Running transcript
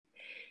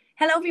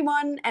Hello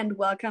everyone and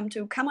welcome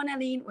to Come on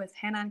Aline with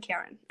Hannah and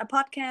Karen, a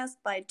podcast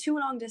by two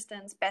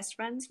long-distance best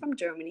friends from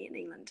Germany and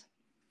England.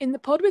 In the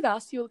pod with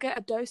us, you'll get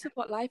a dose of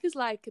what life is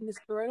like in this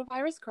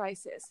coronavirus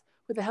crisis,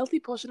 with a healthy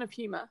portion of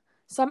humour.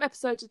 Some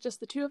episodes are just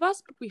the two of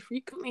us, but we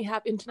frequently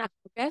have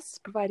international guests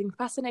providing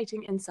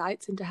fascinating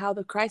insights into how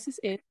the crisis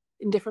is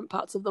in different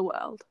parts of the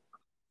world.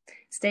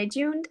 Stay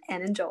tuned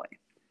and enjoy.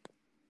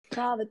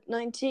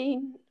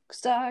 COVID-19,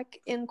 stuck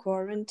in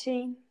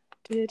quarantine.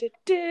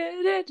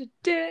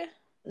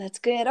 Let's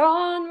get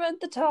on with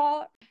the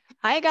talk.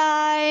 Hi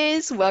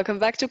guys, welcome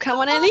back to Come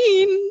on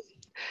Aline.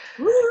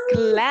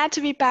 Glad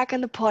to be back in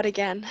the pod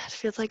again. It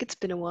feels like it's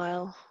been a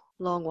while,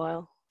 long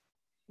while.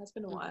 It's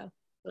been a while,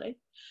 really.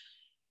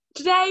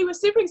 Today we're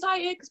super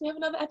excited because we have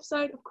another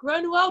episode of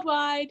Corona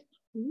Worldwide.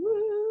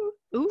 Woo!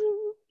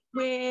 Ooh.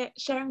 We're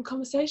sharing a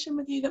conversation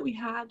with you that we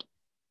had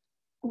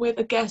with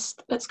a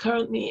guest that's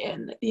currently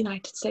in the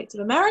United States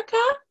of America.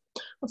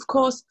 Of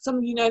course, some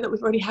of you know that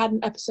we've already had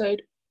an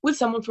episode with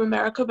someone from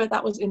America, but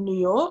that was in New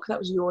York. That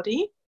was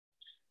Jordi.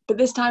 But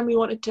this time we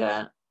wanted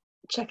to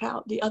check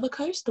out the other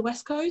coast, the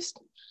West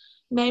Coast,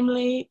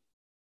 namely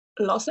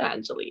Los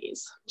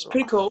Angeles. It's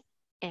pretty cool.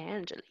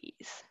 Angeles.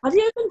 Have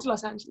you ever been to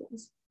Los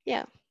Angeles?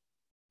 Yeah.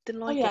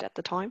 Didn't like it at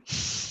the time.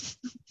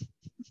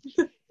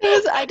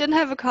 I didn't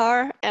have a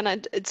car,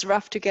 and it's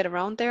rough to get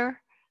around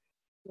there.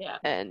 Yeah.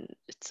 And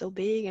it's so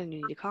big, and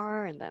you need a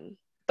car, and then...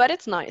 But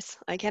it's nice.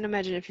 I can't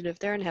imagine if you live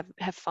there and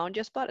have found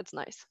your spot. It's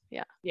nice.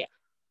 Yeah. Yeah.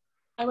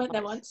 I went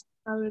there once.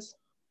 I was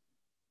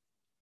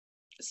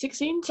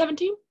 16,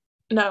 17?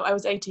 No, I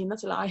was 18.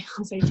 That's a lie. I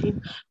was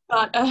 18.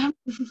 But I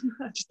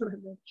just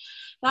remember.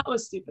 That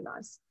was super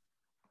nice.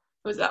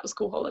 That was a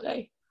cool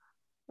holiday.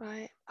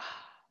 Right.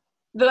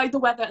 The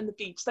weather and the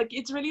beach. Like,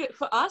 it's really,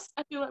 for us,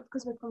 I feel like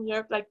because we're from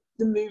Europe, like,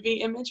 the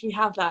movie image, we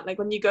have that. Like,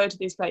 when you go to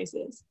these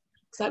places,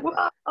 it's like,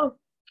 wow.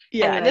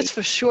 Yeah, anyway. And it's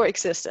for sure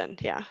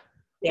existent. Yeah.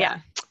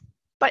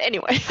 But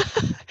anyway.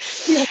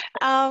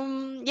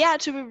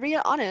 To be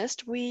real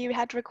honest, we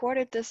had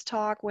recorded this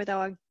talk with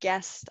our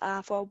guest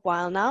for a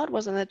while now. It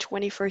was on the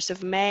 21st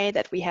of May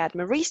that we had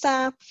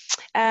Marisa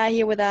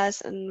here with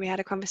us, and we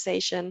had a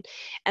conversation.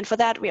 And for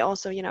that, we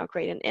also,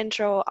 created an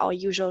intro, our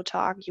usual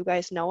talk. You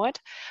guys know it.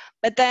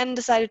 But then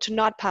decided to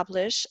not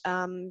publish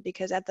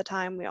because at the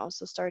time we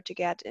also started to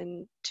get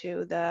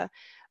into the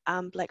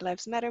Black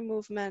Lives Matter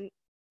movement,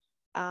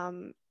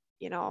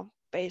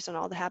 based on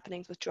all the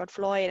happenings with George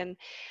Floyd.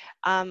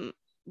 And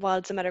while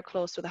it's a matter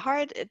close to the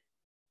heart, it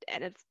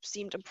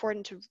seemed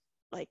important to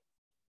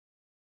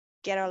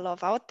get our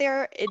love out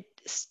there, it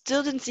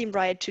still didn't seem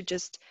right to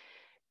just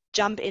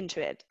jump into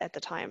it at the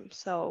time.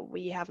 So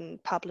we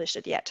haven't published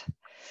it yet.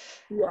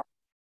 Yeah.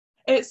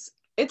 It's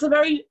a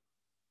very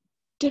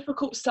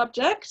difficult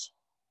subject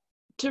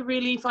to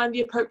really find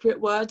the appropriate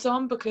words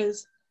on,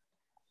 because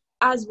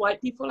as white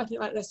people, I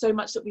think there's so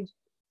much that we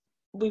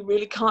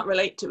really can't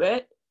relate to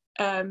it.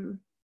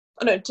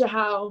 To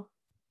how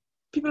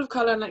people of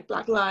color and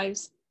Black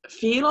lives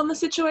feel on the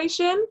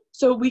situation,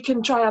 so we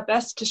can try our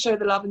best to show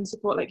the love and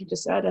support, like you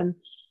just said, and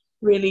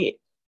really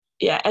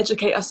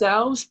educate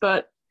ourselves.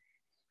 But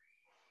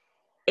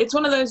it's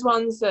one of those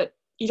ones that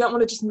you don't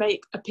want to just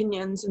make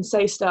opinions and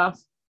say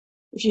stuff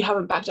if you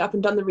haven't backed up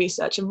and done the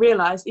research and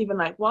realized even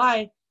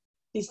why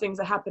these things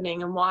are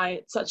happening and why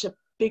it's such a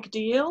big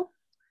deal.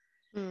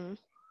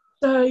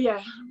 So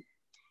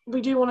we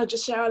do want to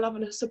just share our love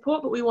and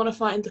support, but we want to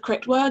find the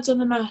correct words on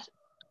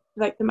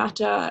the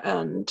matter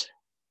and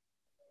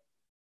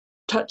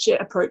touch it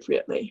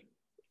appropriately.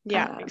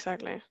 Yeah,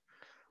 exactly.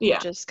 Yeah.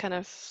 Just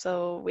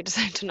so we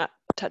decided to not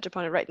touch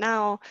upon it right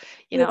now,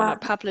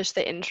 not publish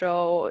the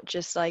intro,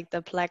 just like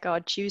the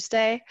Blackout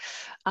Tuesday.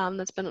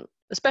 That's been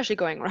especially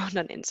going around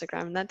on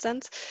Instagram in that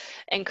sense.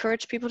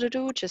 Encourage people to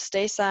do, just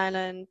stay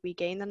silent. We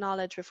gain the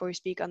knowledge before we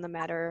speak on the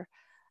matter.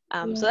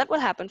 So that will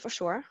happen for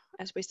sure.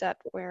 As we said,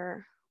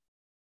 we're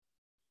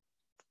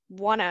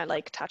wanna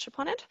touch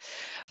upon it.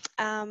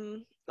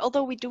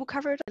 Although we do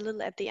cover it a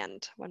little at the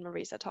end when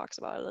Marisa talks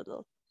about it a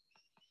little.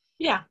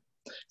 Yeah.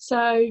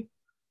 So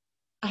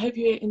I hope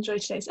you enjoyed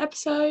today's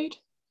episode.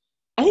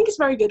 I think it's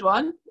a very good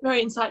one,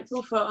 very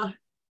insightful for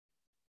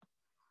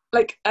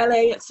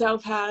LA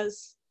itself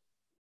has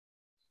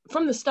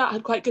from the start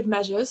had quite good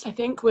measures, I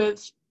think,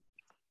 with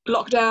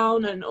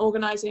lockdown and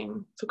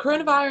organizing for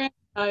coronavirus,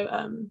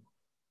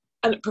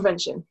 and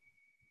prevention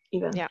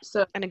even. Yeah.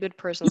 So, and a good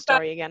personal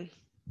story again.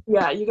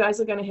 Yeah, you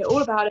guys are going to hear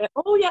all about it.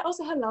 Oh yeah,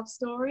 also her love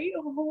story.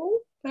 Oh,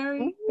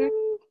 very, very.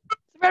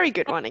 Very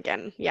good one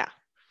again. Yeah.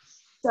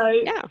 So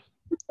yeah,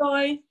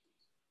 enjoy.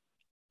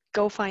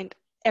 Go find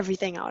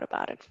everything out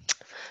about it.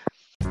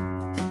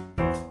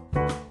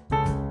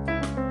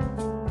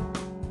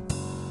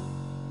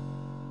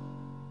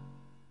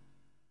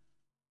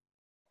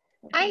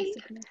 Hi.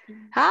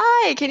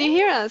 Hi, can you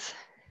hear us?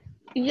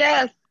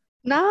 Yes.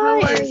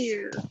 Nice. How are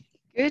you?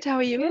 Good, how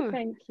are you? Good,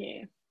 thank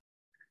you.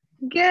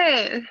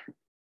 Good.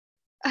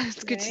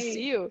 It's good to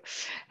see you.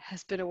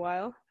 Has been a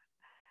while.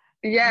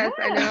 Yes,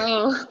 I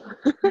know.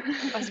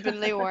 Must have been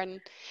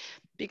Leeuwarden,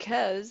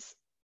 because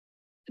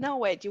No,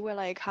 wait, you were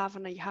like half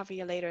a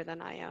year later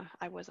than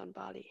I was on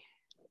Bali.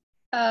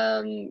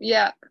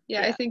 Yeah, I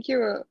Yeah. think you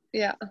were,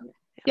 yeah.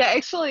 I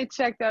actually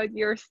checked out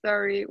your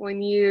story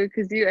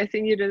because I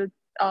think you did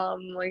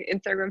like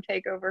Instagram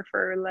takeover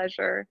for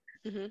leisure.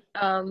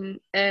 Mm-hmm.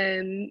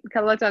 And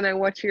Carlotta and I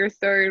watched your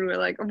story and we're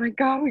like, oh my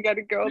God, we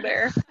gotta go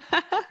there.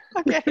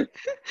 Okay.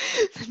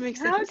 That makes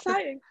How sense.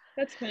 exciting.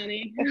 That's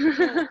funny.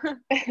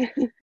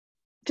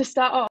 To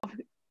start off,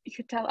 you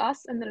could tell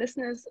us and the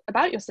listeners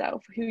about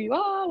yourself, who you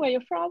are, where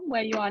you're from,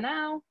 where you are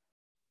now.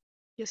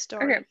 Your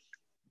story. Okay.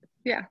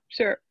 Yeah,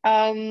 sure. So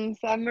I'm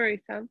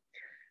Marisa.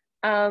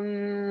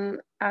 I'm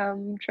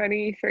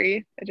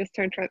 23. I just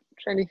turned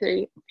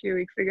 23 a few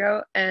weeks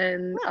ago,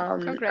 and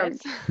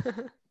Congrats.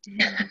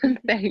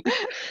 thanks.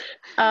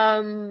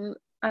 I'm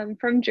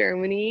from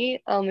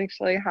Germany. I'm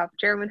actually half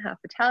German, half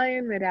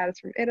Italian. My dad is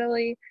from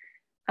Italy.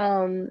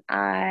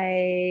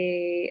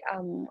 I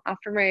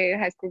after my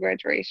high school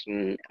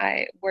graduation,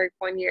 I worked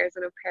 1 year as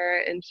an au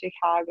pair in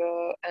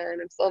Chicago,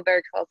 and I'm still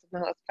very close with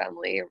my host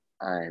family.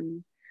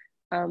 And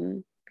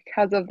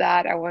because of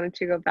that, I wanted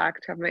to go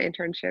back to have my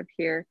internship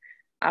here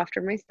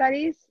after my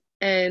studies.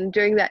 And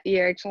during that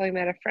year, I actually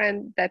met a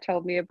friend that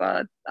told me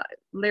about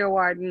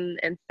Leeuwarden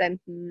and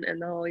Stenton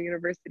and the whole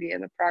university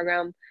and the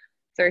program.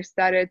 So I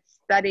started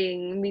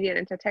studying media and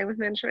entertainment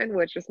management,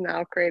 which is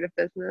now creative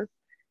business,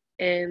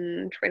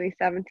 in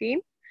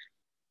 2017.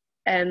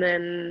 And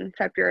then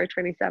February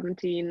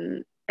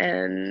 2017.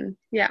 And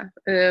yeah,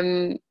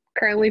 I'm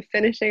currently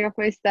finishing up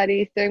my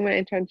studies, doing my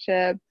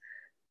internship.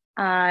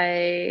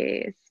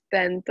 I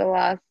spent the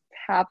last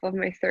half of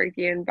my third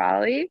year in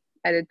Bali.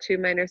 I did 2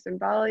 minors in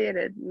Bali. I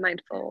did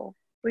mindful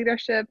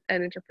leadership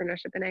and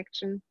entrepreneurship in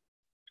action.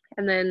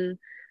 And then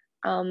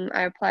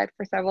I applied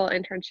for several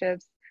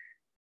internships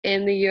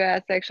in the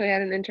US. I actually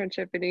had an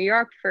internship in New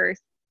York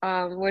first,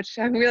 which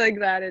I'm really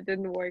glad it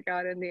didn't work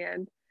out in the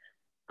end.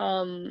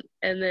 And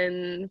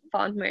then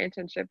found my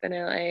internship in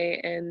LA,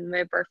 and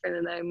my boyfriend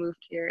and I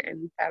moved here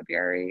in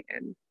February,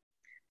 and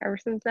ever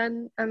since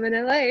then I'm in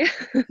LA.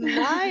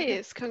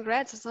 Nice.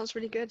 Congrats. It sounds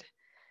really good.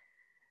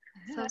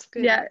 Sounds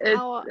good. Yeah,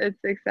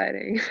 it's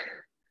exciting.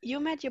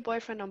 You met your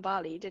boyfriend on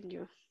Bali, didn't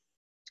you?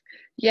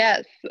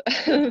 Yes.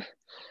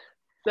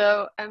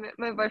 So I met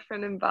my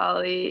boyfriend in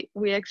Bali.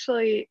 We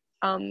actually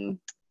it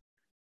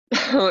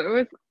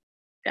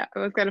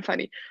was kind of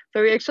funny.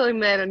 So we actually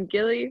met on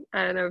Gili.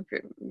 I don't know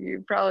if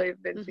you've probably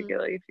been to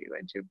Gili if you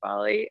went to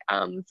Bali.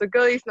 So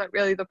Gili is not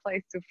really the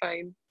place to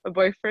find a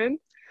boyfriend.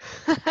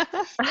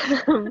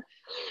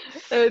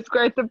 It's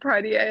quite the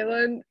party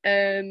island,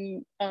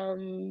 and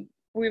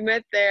we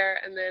met there,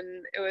 and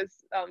then it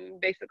was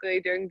basically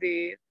during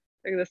the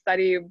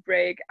study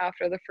break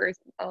after the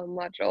first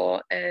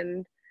module,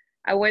 and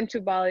I went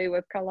to Bali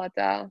with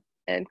Carlotta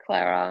and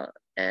Clara,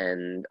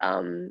 and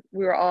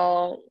we were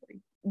all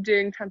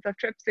doing tons of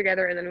trips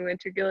together, and then we went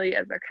to Gili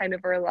as a kind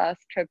of our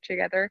last trip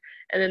together,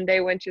 and then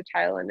they went to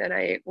Thailand, and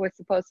I was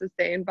supposed to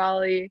stay in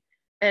Bali,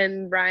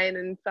 and Ryan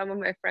and some of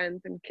my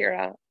friends and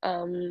Kira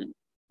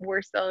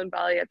were still in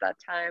Bali at that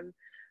time.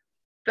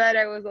 But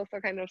I was also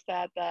kind of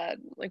sad that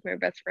like my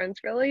best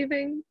friends were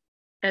leaving,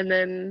 and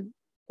then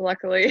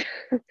luckily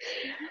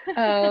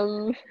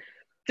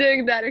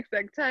during that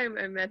exact time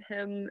I met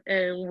him,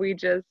 and we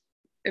just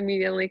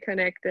immediately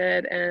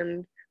connected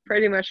and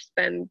pretty much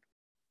spent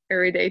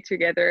every day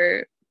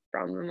together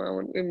from the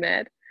moment we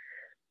met.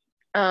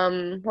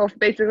 Well,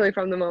 basically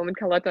from the moment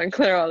Carlotta and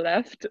Clara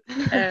left,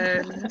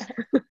 and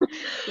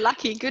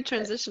lucky, good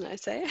transition, I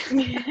say.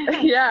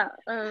 yeah,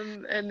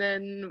 and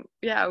then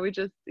yeah,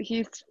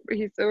 he's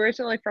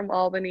originally from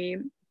Albany,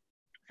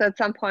 so at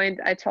some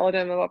point I told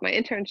him about my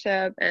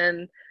internship,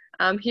 and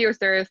he was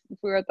there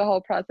throughout the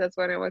whole process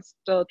when I was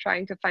still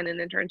trying to find an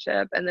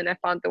internship, and then I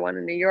found the one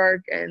in New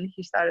York, and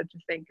he started to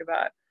think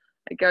about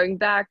like going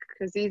back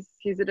because he's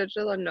a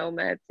digital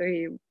nomad, so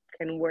he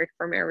can work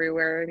from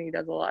everywhere, and he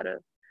does a lot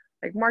of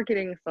like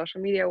marketing, social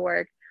media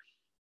work.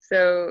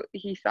 So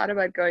he thought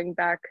about going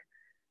back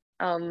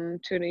to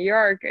New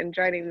York and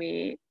joining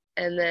me,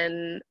 and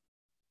then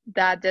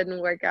that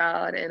didn't work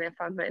out, and I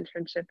found my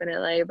internship in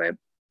LA. But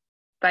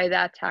by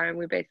that time,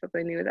 we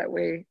basically knew that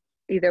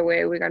either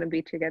way we're gonna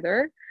be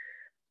together,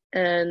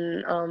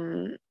 and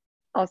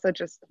also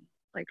just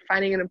like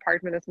finding an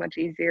apartment is much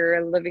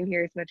easier. Living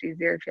here is much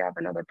easier if you have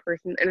another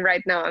person. And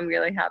right now, I'm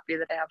really happy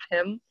that I have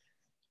him.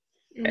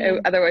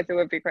 Otherwise, it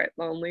would be quite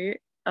lonely.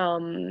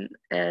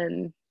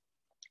 And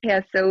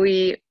yeah, so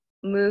we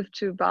moved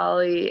to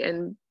Bali,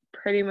 and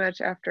pretty much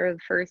after the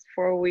first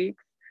 4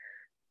 weeks,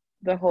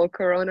 the whole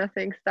Corona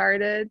thing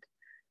started,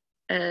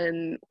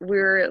 and we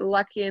were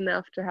lucky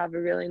enough to have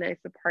a really nice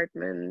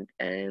apartment,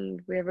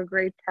 and we have a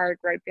great park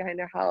right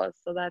behind our house,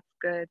 so that's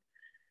good.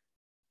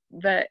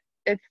 But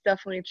it's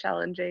definitely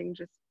challenging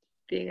just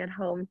being at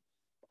home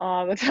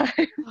all the time.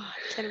 Oh,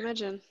 I can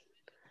imagine.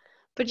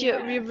 But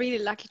we're really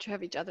lucky to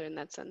have each other in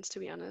that sense, to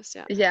be honest.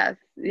 Yeah. Yes,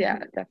 yeah,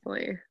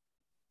 definitely.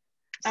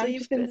 So I've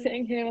just been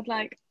sitting here with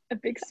like a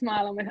big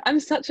smile on my face. I'm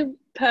such a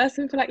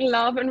person for like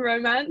love and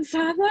romance.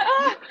 So I'm like,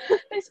 oh,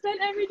 they spent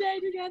every day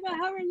together.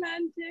 How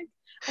romantic.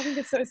 I think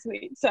it's so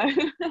sweet. So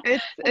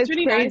It's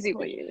really crazy. nice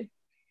for you.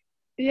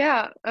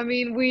 Yeah, I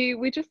mean,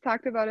 we just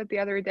talked about it the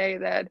other day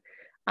that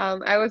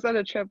I was on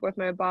a trip with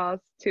my boss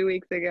 2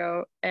 weeks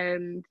ago,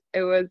 and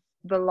it was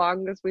the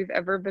longest we've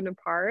ever been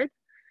apart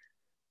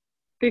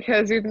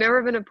because we've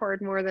never been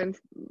apart more than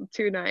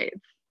 2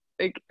 nights,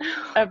 like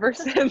ever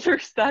since we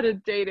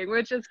started dating,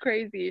 which is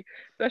crazy,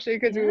 especially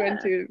because we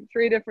went to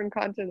 3 different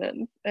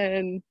continents,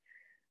 and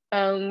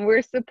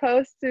we're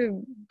supposed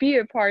to be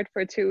apart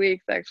for 2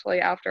 weeks actually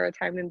after our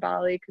time in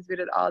Bali because we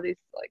did all these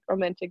like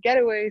romantic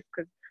getaways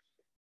because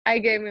I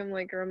gave him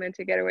like a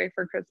romantic getaway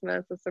for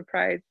Christmas, a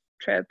surprise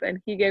trip, and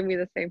he gave me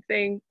the same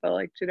thing, but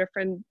like 2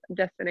 different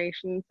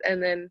destinations.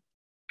 And then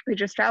we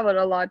just traveled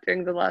a lot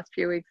during the last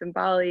few weeks in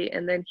Bali.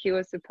 And then he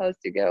was supposed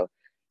to go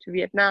to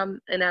Vietnam,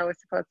 and I was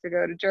supposed to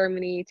go to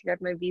Germany to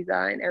get my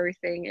visa and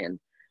everything, and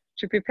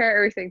to prepare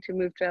everything to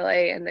move to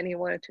LA. And then he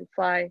wanted to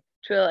fly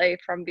to LA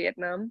from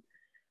Vietnam.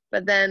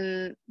 But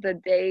then the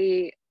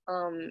day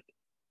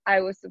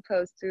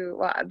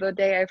the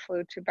day I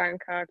flew to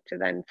Bangkok to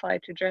then fly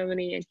to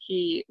Germany, and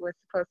he was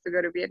supposed to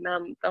go to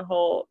Vietnam, the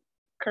whole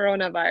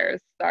coronavirus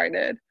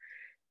started.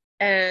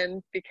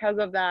 And because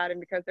of that, and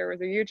because there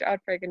was a huge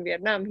outbreak in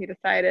Vietnam, he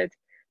decided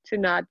to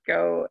not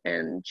go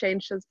and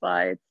change his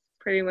flights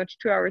pretty much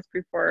 2 hours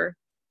before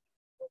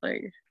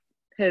like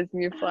his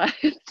new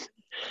flight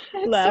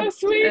That's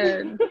so sweet.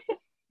 And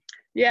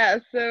yeah,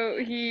 so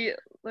he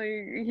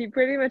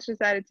pretty much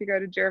decided to go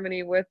to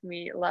Germany with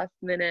me last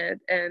minute,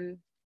 and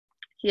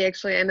he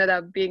actually ended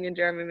up being in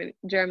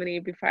Germany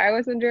before I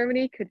was in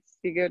Germany because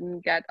he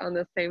couldn't get on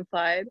the same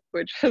flight,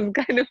 which was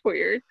kind of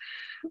weird.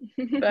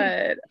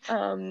 But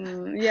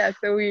yeah,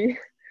 so we've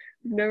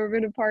never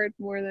been apart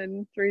more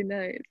than 3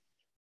 nights.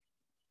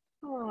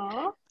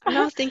 Aww. I'm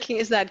now thinking,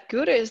 is that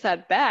good or is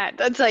that bad?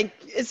 That's like,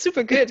 it's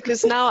super good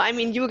because now, I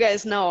mean, you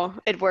guys know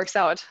it works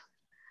out.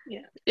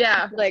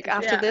 Yeah. Like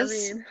after yeah,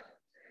 this,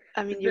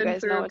 I mean, you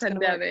guys know it's gonna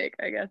work. Pandemic,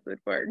 I guess it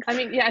works. I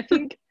mean, yeah, I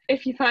think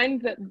if you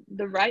find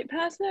the right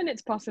person,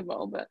 it's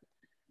possible, but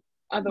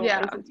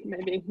otherwise it's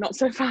maybe not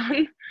so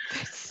fun.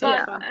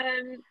 But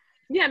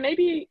yeah,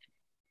 maybe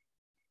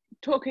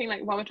talking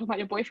like while we're talking about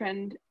your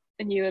boyfriend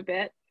and you a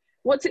bit,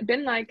 what's it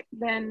been like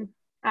then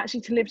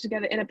actually to live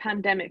together in a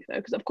pandemic though?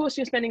 Because of course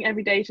you're spending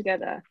every day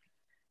together,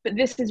 but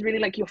this is really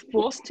like you're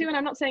forced to, and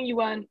I'm not saying you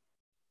weren't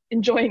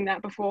enjoying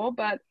that before,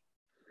 but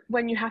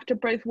when you have to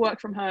both work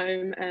from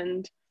home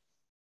and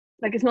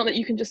like it's not that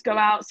you can just go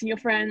out, see your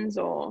friends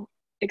or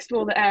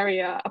explore the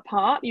area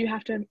apart, you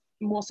have to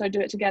more so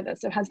do it together.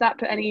 So has that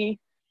put any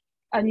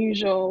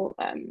unusual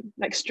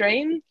like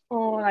strain,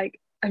 or like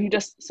have you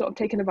just sort of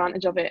taken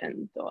advantage of it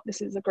and thought this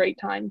is a great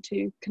time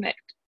to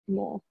connect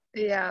more?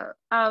 Yeah,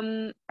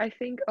 I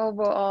think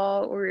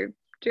overall we're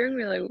doing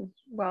really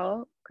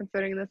well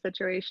considering the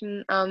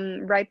situation.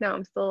 Right now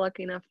I'm still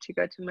lucky enough to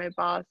go to my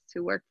boss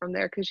to work from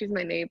there because she's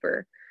my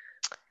neighbor.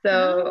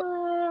 So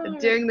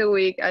during the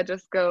week I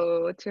just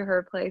go to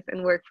her place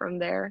and work from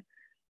there.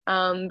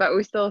 But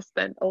we still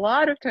spend a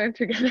lot of time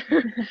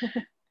together.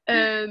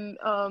 And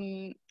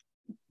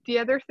the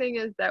other thing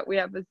is that we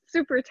have a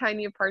super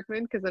tiny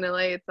apartment because in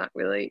LA it's not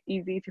really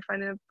easy to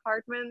find an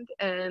apartment,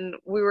 and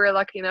we were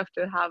lucky enough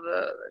to have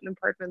an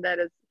apartment that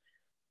is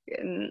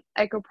in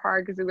Echo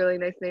Park. Is a really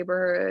nice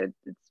neighborhood.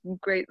 It's a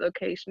great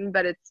location,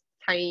 but it's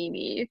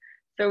tiny,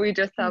 so we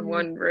just have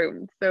one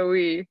room, so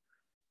we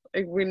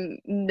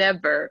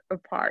never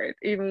apart.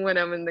 Even when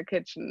I'm in the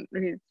kitchen,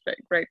 he's like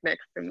right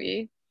next to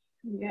me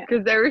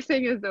because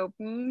everything is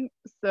open.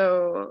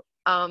 So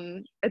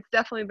it's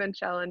definitely been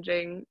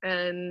challenging,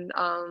 and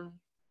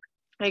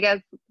I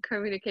guess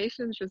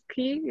communication is just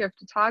key. You have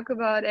to talk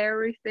about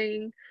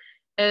everything,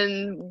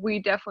 and we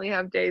definitely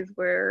have days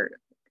where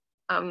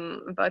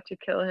I'm about to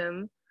kill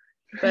him,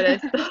 but I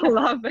still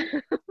love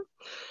him.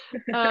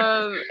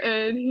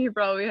 And he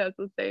probably has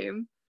the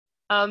same.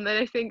 And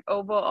I think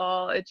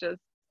overall it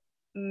just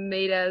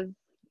made us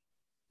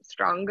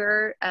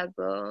stronger as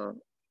a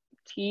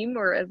team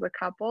or as a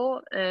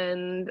couple.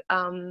 And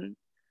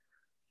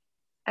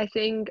I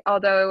think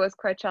although it was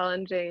quite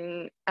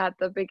challenging at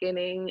the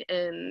beginning,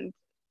 and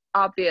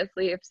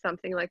obviously if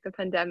something like the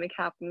pandemic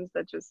happens,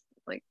 that just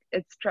like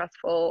it's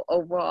stressful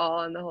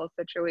overall in the whole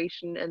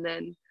situation. And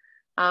then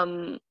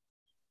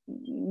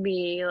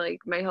me, like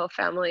my whole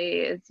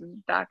family is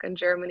back in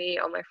Germany,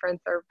 all my friends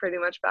are pretty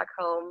much back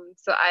home,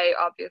 so I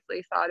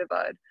obviously thought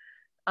about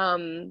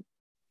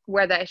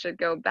whether I should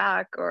go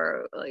back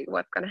or like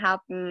what's going to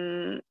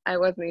happen. I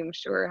wasn't even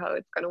sure how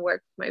it's going to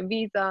work with my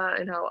visa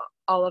and how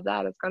all of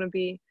that is going to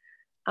be.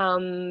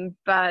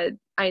 But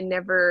I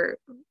never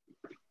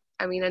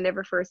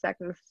for a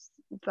second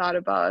thought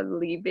about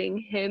leaving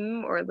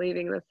him or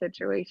leaving the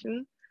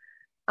situation.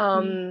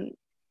 And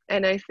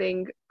I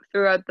think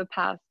throughout the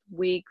past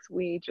weeks,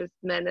 we just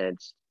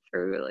managed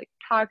through like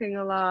talking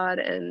a lot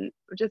and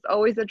just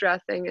always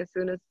addressing as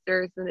soon as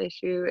there's an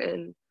issue,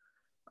 and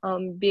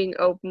being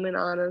open and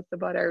honest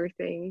about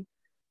everything.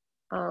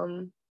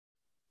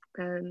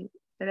 and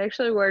it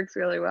actually works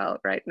really well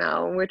right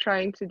now. We're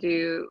trying to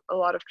do a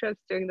lot of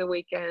trips during the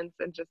weekends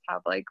and just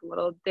have like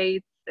little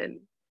dates and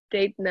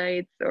date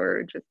nights,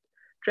 or just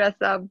dress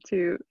up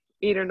to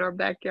eat in our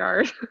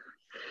backyard.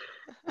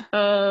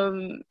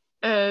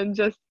 And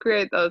just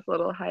create those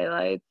little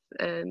highlights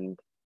and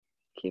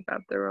keep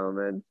up the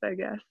romance, I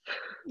guess.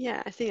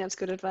 Yeah, I think that's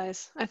good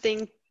advice. I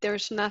think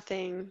there's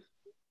nothing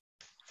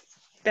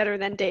better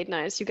than date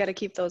nights. You got to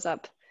keep those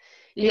up.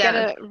 You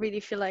gotta really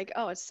feel like,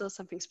 oh, it's still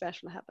something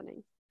special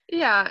happening.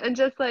 Yeah, and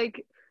just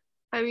like,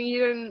 I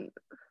mean,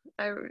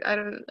 I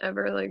don't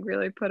ever like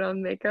really put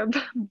on makeup,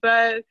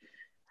 but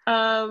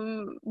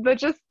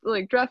just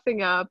like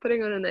dressing up,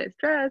 putting on a nice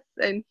dress,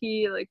 and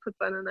he like puts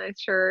on a nice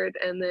shirt,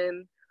 and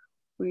then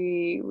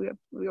we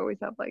always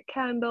have like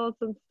candles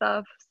and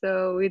stuff,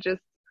 so we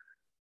just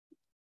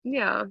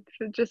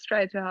should just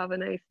try to have a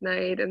nice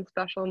night and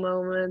special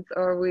moments.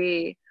 Or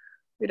we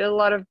did a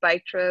lot of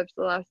bike trips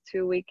the last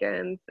 2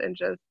 weekends and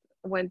just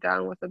went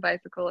down with a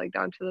bicycle, like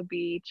down to the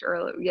beach.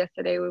 Or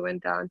yesterday we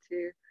went down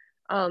to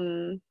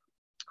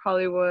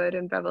Hollywood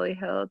and Beverly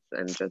Hills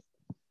and just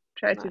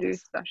tried to do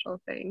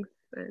special things.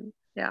 And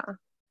yeah.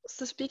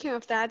 So speaking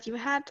of that, you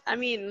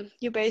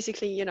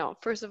basically,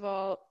 first of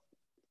all,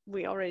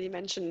 we already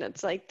mentioned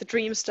it's like the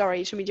dream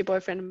story to meet your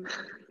boyfriend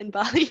in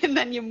Bali, and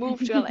then you move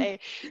to LA,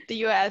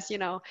 the US,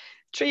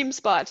 dream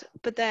spot.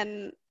 But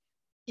then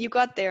you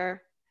got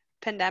there,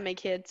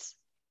 pandemic hits,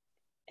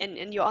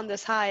 and you're on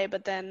this high,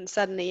 but then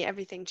suddenly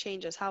everything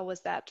changes. How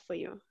was that for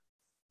you?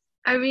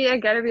 I mean, I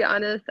gotta be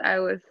honest, I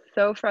was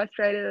so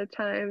frustrated at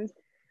times,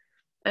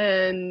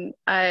 and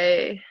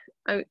I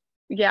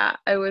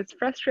was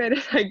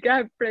frustrated. I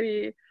got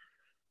pretty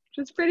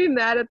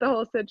mad at the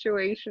whole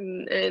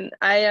situation, and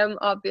I am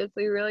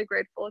obviously really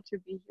grateful to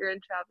be here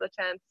and to have the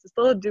chance to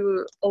still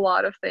do a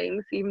lot of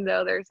things, even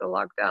though there's a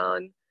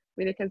lockdown. I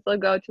mean, I can still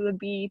go to the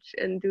beach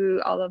and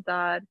do all of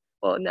that.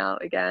 Well, now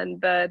again,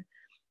 but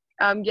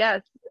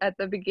yes, at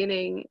the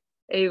beginning,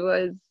 it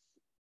was,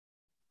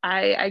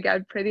 I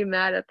got pretty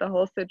mad at the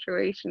whole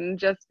situation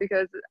just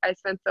because I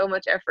spent so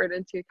much effort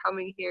into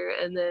coming here,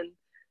 and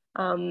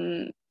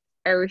then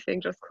everything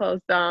just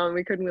closed down.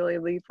 We couldn't really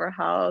leave our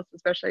house,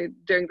 especially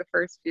during the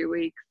first few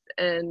weeks.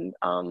 And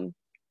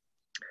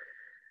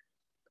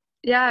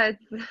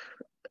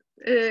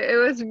it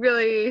was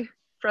really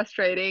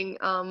frustrating.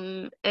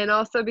 And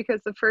also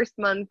because the first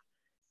month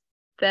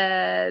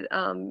that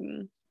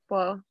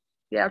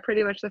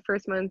pretty much the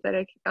first month that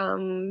I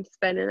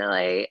spent in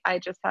LA, I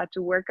just had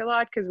to work a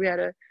lot because we had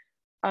a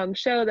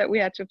show that we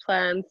had to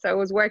plan. So I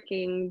was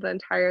working the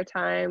entire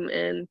time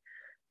and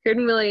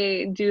couldn't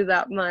really do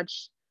that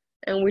much.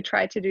 And we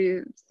tried to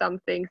do some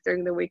things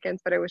during the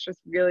weekends, but I was just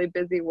really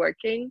busy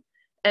working.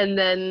 And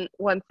then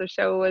once the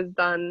show was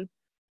done,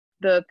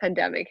 the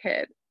pandemic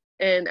hit,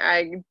 and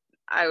I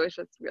was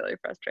just really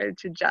frustrated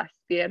to just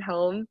be at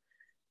home.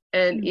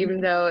 And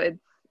even though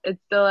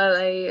it's still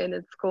LA and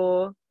it's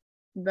cool,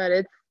 but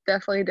it's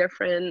definitely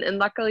different. And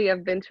luckily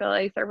I've been to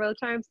LA several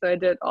times, so I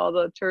did all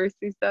the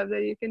touristy stuff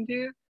that you can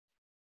do.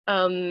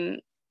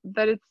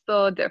 But it's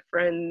still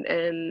different,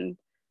 and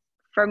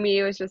for me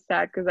it was just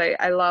sad because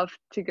I love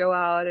to go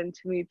out and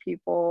to meet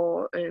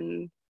people,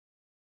 and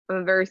I'm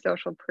a very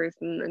social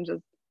person, and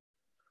just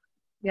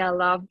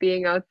love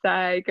being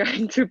outside,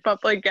 going to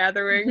public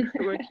gatherings,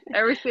 which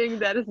everything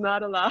that is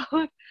not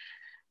allowed.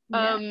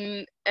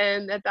 And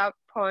at that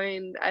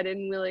point I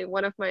didn't really,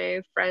 one of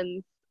my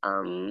friends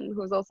who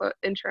was also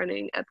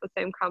interning at the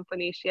same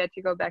company, she had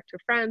to go back to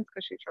France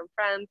because she's from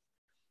France.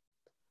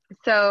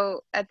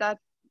 So at that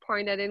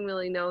point I didn't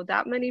really know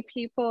that many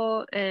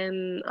people,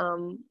 and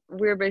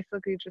we were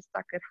basically just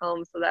stuck at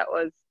home, so that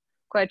was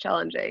quite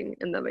challenging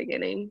in the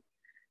beginning,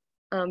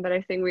 but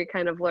I think we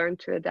kind of learned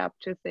to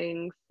adapt to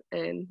things,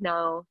 and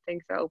now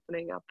things are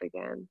opening up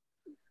again.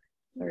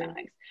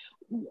 Nice.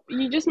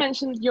 You just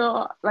mentioned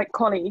your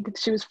colleague,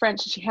 she was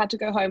French, she had to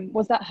go home.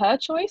 Was that her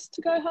choice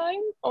to go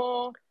home,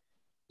 or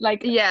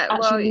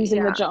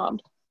losing the job?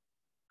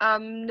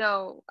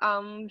 No,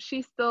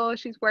 she's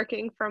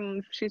working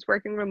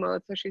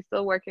remote, so she's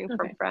still working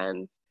from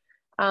France.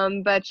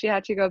 But she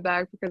had to go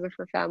back because of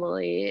her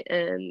family,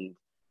 and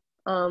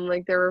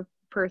there were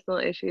personal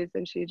issues,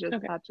 and she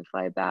just had to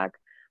fly back.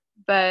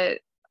 But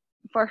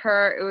for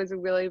her, it was a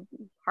really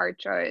hard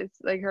choice.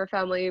 Like, her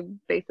family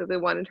basically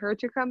wanted her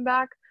to come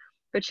back,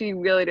 but she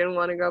really didn't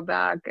want to go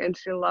back, and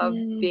she loved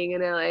being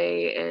in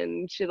LA,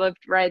 and she lived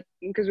right,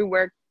 because we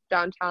worked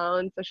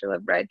downtown, so she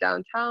lived right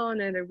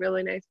downtown in a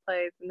really nice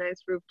place, a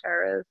nice roof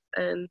terrace,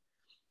 and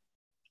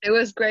it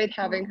was great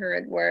having her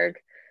at work.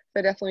 So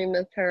I definitely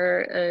miss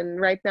her, and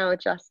right now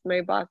it's just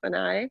my boss and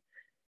I,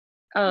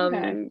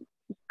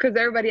 because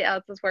everybody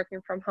else is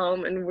working from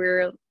home, and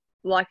we're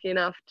lucky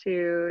enough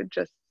to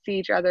just see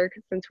each other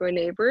since we're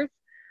neighbors,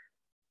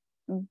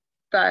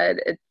 but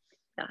it's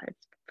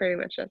pretty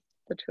much just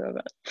the two of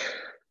us.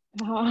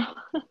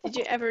 Did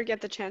you ever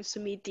get the chance to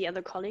meet the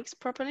other colleagues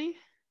properly?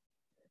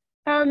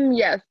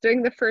 Yes,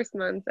 during the first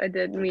month I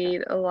did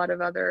meet a lot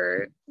of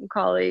other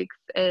colleagues,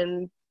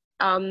 and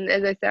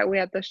as I said, we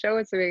had the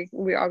show, so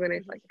we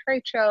organized like a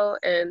trade show,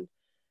 and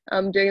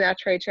doing that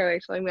trade show, I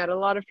actually met a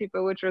lot of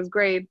people, which was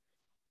great.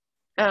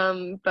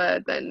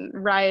 But then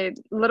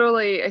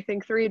literally, I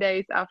think 3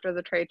 days after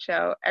the trade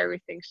show,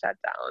 everything shut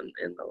down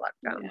and the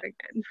lockdown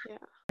began.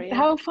 Yeah.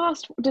 How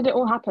fast did it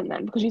all happen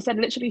then? Because you said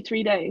literally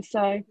 3 days.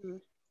 So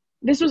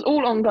this was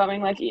all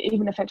ongoing, like it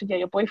even affected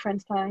your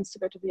boyfriend's plans to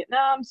go to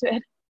Vietnam. So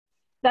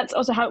that's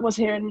also how it was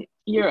here in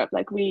Europe.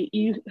 Like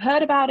you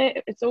heard about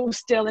it, it's all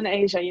still in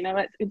Asia, you know,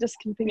 it's just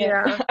keeping it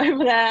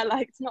over there,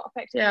 like it's not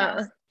affecting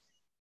us.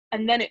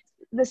 And then it's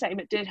the same,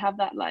 it did have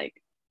that like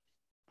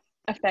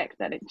effect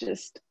that it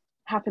just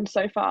happened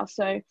so fast.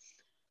 So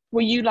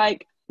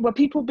were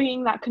people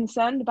being that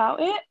concerned about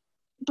it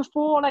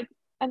before, like,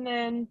 and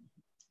then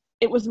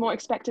it was more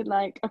expected,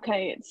 like,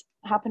 okay, it's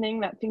happening,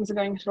 that things are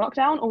going to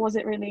lockdown? Or was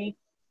it really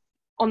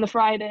on the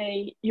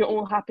Friday you're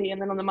all happy and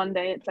then on the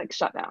Monday it's like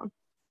shut down?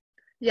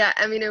 Yeah,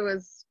 I mean, it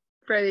was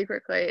pretty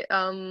quickly.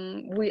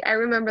 I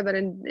remember that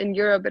in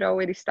Europe it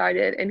already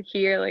started, and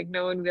here like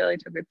no one really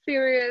took it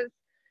serious,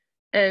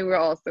 and we're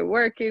also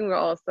working, we're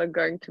also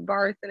going to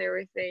bars and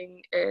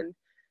everything, and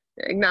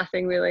like,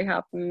 nothing really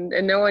happened,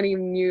 and no one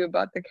even knew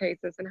about the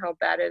cases and how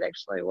bad it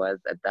actually was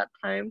at that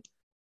time.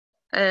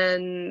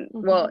 And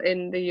well,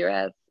 in the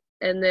US,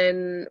 and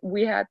then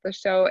we had the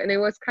show, and it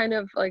was kind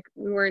of like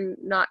we were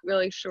not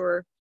really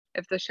sure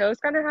if the show's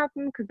gonna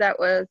happen, because that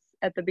was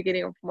at the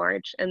beginning of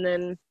March, and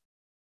then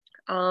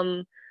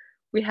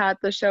we had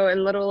the show,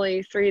 and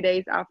literally 3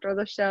 days after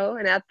the show,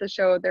 and at the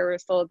show there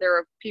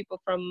were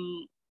people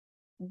from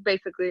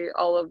basically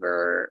all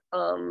over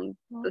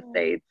the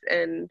States,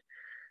 and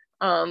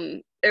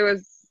it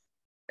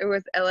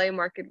was LA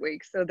Market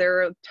Week, so there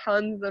were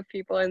tons of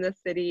people in the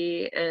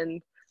city,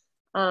 and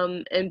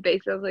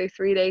basically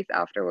 3 days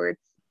afterwards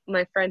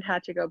my friend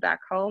had to go back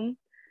home,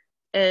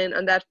 and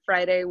on that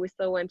Friday we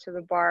still went to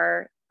the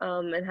bar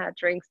and had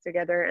drinks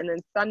together, and then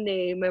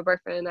Sunday my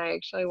boyfriend and I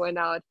actually went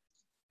out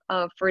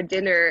for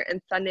dinner,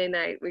 and Sunday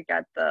night we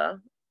got the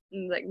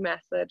like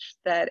message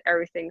that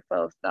everything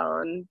closed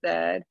down,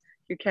 that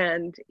you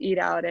can't eat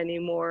out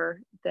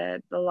anymore,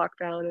 that the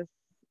lockdown is,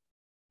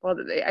 well,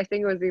 I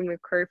think it was even a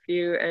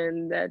curfew,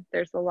 and that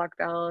there's a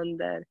lockdown,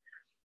 that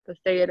the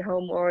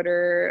stay-at-home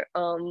order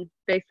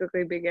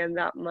basically began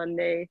that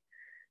Monday,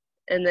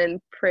 and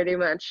then pretty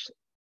much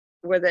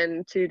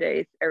within 2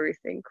 days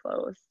everything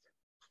closed.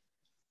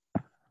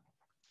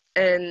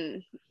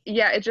 And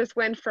yeah, it just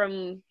went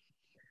from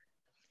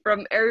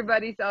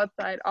everybody's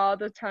outside all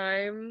the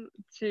time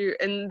to,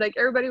 and like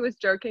everybody was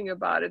joking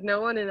about it,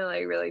 no one in LA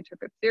really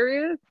took it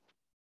serious,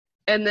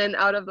 and then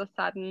out of the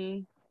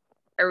sudden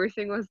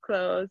everything was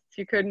closed.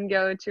 You couldn't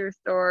go to a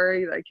store,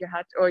 you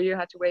had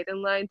to wait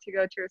in line to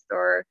go to a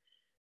store.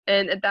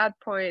 And at that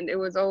point it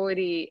was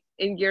already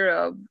in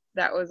Europe,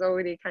 that was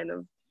already kind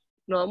of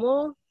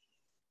normal.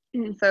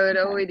 So it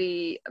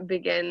already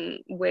began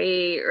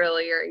way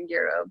earlier in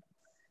Europe.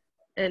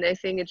 And I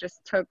think it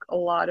just took a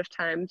lot of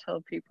time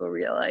till people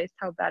realized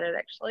how bad it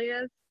actually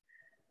is.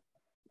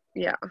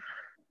 Yeah.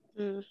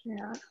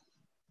 Yeah.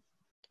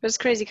 It was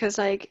crazy because,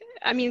 like,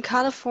 I mean,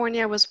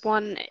 California was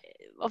one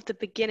of the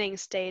beginning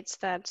states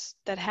that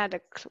had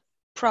a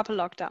proper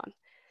lockdown,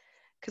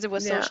 because it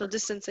was social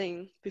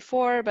distancing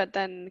before, but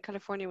then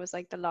California was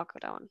like the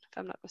lockdown, if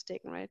I'm not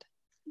mistaken, right?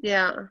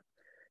 Yeah.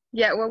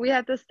 Well, we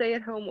had the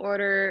stay-at-home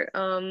order.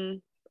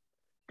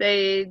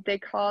 They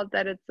called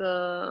that it's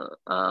a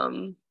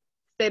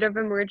state of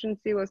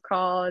emergency, was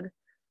called,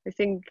 I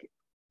think,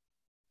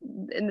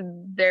 in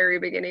the very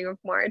beginning of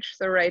March,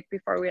 so right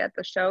before we had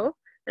the show,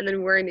 and then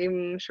we weren't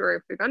even sure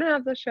if we're gonna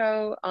have the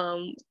show.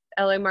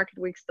 LA Market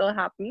Week still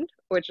happened,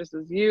 which is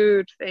this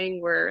huge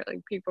thing where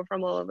like people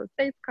from all over the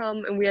states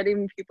come, and we had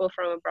even people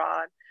from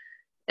abroad,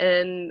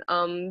 and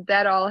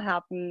that all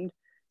happened.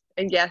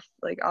 And yes,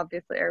 like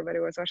obviously everybody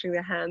was washing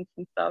their hands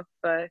and stuff,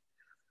 but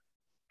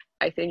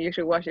I think you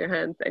should wash your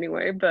hands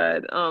anyway.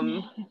 But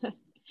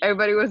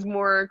everybody was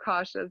more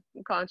conscious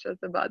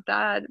about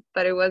that,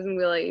 but it wasn't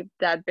really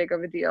that big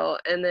of a deal.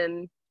 And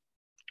then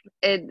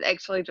it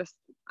actually just,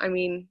 I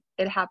mean,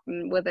 it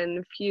happened within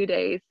a few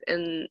days,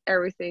 and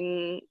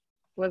everything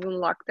was in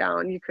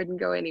lockdown. You couldn't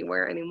go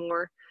anywhere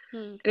anymore.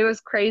 And it was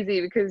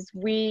crazy because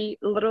we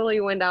literally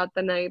went out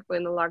the night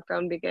when the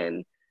lockdown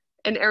began,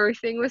 and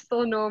everything was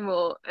still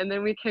normal. And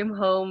then we came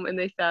home and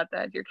they said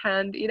that you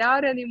can't eat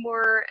out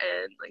anymore,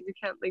 and like you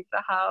can't leave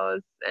the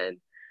house. And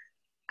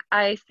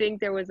I think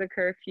there was a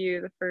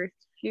curfew the first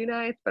few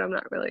nights, but I'm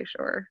not really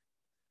sure.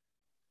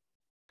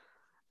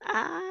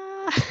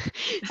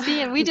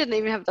 See, and we didn't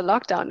even have the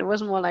lockdown. It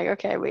was more like,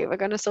 okay, we were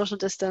going to social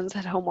distance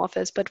at home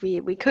office, but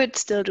we could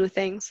still do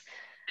things.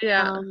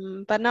 Yeah.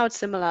 But now it's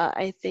similar,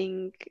 I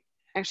think,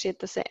 actually at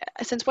the same.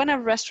 Since when are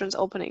restaurants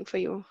opening for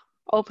you?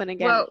 Open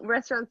again? Well,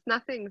 restaurants,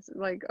 nothing's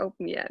like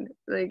open yet.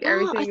 Like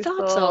everything I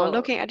thought still, so.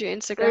 Looking at your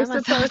Instagram,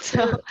 I thought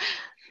so.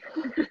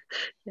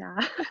 Yeah.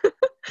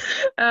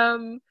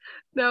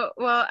 No,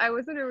 well, I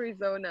was in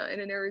Arizona,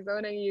 and in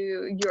Arizona,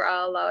 you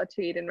are allowed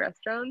to eat in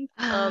restaurants.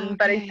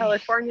 But in Okay.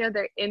 California,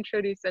 they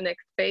introduced the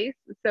next phase,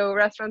 so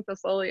restaurants are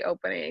slowly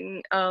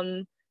opening.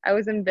 I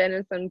was in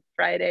Venice on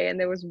Friday, and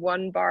there was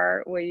one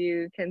bar where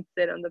you can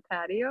sit on the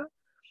patio.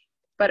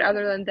 But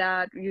other than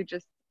that,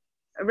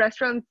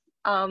 restaurants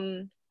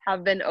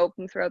have been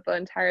open throughout the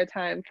entire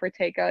time for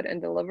takeout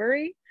and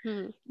delivery,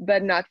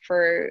 but not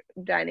for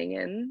dining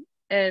in.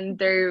 And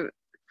they're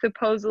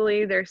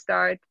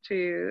start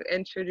to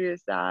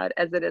introduce that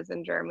as it is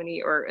in Germany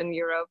or in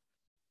Europe.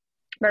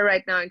 But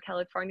right now in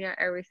California,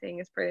 everything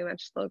is pretty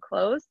much still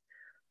closed.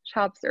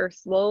 Shops are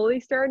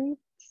slowly starting.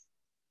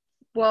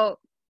 Well,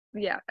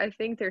 yeah, I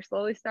think they're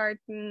slowly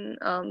starting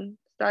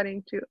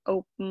to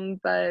open,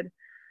 but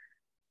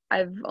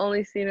I've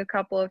only seen a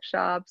couple of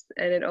shops,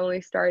 and it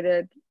only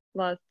started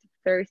last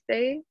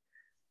Thursday.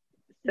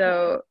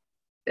 So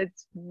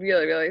it's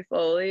really, really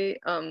slowly.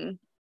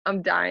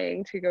 I'm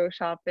dying to go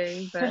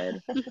shopping, but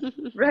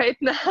right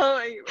now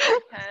I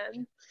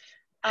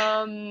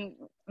can't.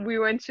 We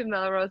went to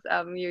Melrose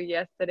Avenue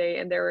yesterday,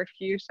 and there were a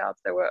few shops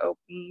that were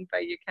open,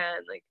 but you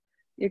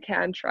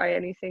can't try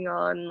anything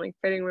on. Like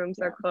fitting rooms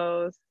are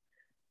closed.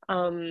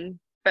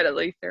 But at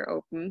least they're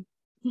open.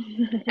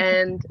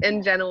 And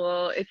in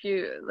general, if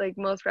you like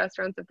most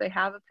restaurants, if they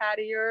have a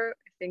patio,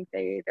 I think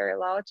they're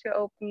allowed to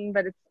open,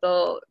 but it's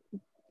still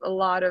a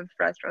lot of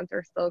restaurants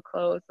are still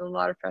closed, and a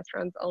lot of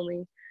restaurants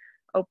only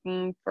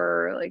open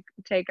for like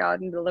takeout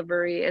and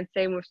delivery, and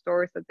same with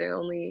stores that they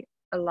only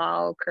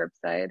allow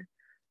curbside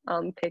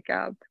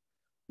pickup.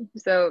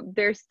 So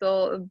there's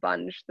still a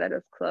bunch that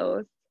is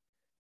closed.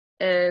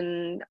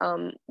 And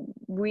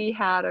we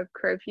had a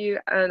curfew.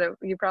 I don't know,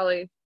 you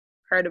probably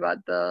heard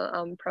about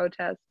the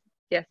protests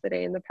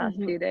yesterday in the past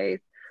few days.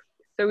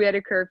 So we had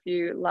a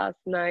curfew last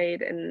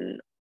night,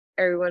 and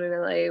everyone in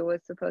LA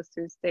was supposed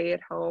to stay at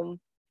home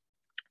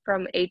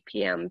from 8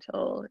 p.m.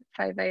 till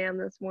 5 a.m.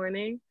 this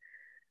morning.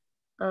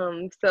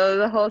 So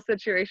the whole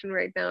situation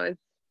right now is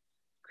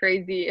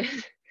crazy as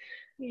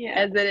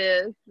it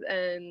is.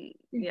 And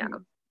yeah.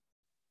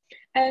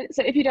 And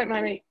so if you don't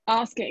mind me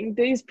asking,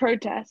 these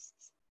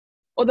protests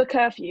or the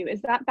curfew,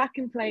 is that back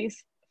in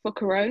place for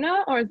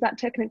Corona, or is that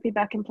technically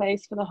back in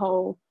place for the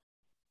whole?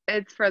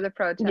 It's for the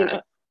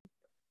protest.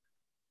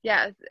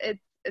 Yes,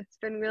 it's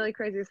been really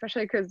crazy,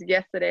 especially because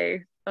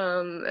yesterday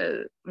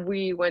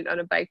we went on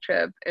a bike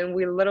trip, and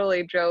we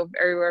literally drove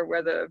everywhere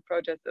where the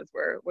protesters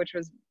were, which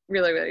was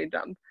really, really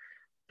dumb.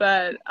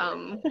 But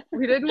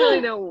we didn't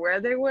really know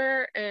where they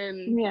were.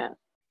 And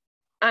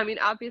I mean,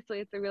 obviously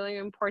it's a really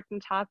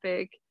important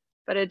topic,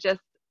 but it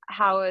just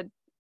how it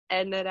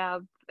ended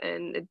up,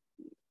 and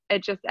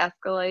it just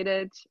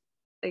escalated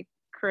like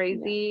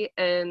crazy.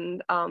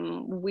 And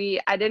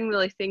I didn't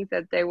really think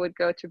that they would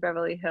go to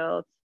Beverly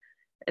Hills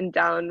and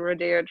down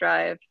Rodeo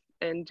Drive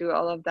and do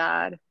all of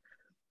that.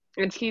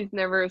 And he's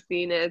never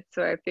seen it,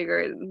 so I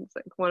figured it's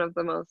like one of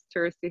the most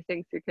touristy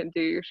things you can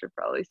do. You should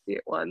probably see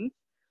it once.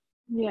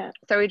 Yeah.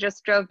 So we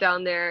just drove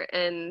down there,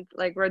 and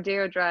like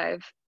Rodeo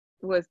Drive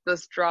was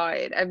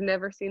destroyed. I've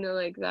never seen it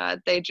like that.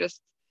 They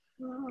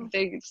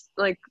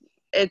like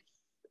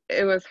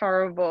it was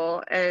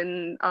horrible.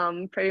 And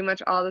pretty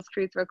much all the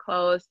streets were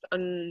closed.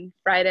 On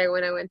Friday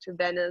when I went to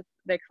Venice,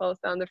 they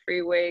closed down the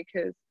freeway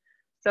because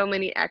so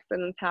many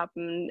accidents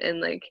happened, and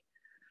like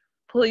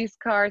police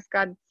cars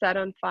got set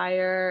on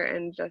fire,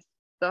 and just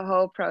the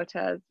whole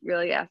protest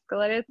really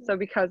escalated. So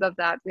because of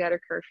that, we had a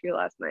curfew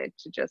last night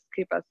to just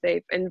keep us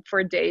safe. And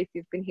for days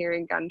you've been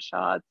hearing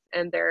gunshots,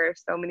 and there are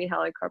so many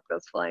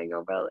helicopters flying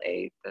over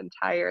LA the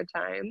entire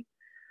time.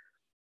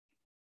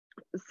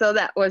 So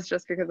that was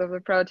just because of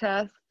the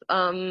protests.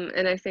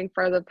 And I think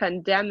for the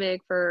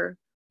pandemic, for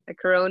the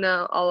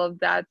corona, all of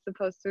that's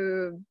supposed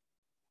to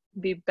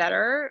be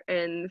better,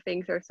 and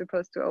things are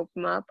supposed to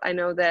open up. I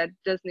know that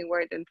Disney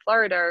World in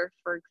Florida,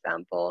 for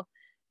example,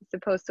 is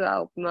supposed to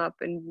open up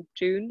in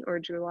June or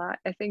July.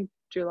 I think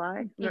July.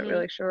 I'm not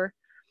really sure.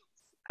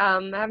 I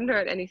haven't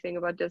heard anything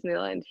about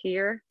Disneyland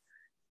here.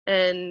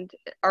 And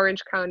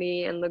Orange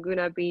County and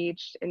Laguna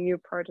Beach and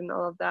Newport and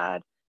all of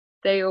that,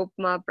 they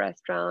open up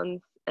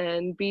restaurants,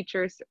 and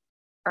beaches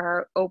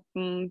are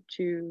open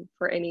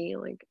for any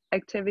like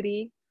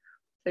activity.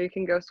 So you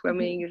can go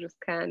swimming. You just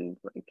can't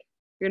like.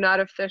 You're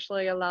not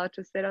officially allowed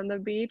to sit on the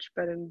beach,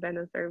 but in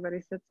Venice, everybody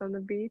sits on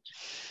the beach.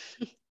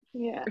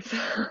 Yeah.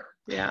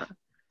 Yeah.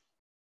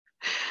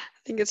 I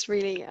think it's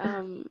really,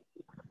 I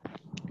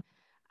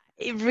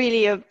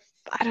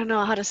don't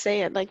know how to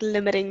say it, like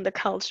limiting the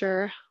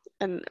culture.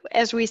 And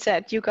as we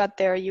said, you got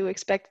there, you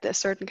expected a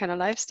certain kind of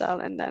lifestyle,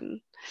 and then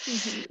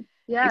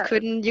you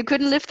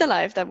couldn't live the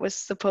life that was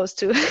supposed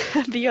to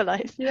be your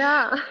life.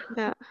 Yeah.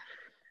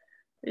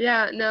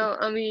 No,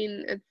 I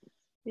mean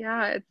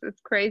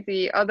it's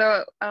crazy.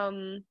 Although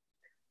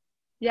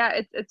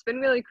it's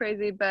been really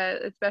crazy,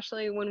 but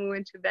especially when we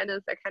went to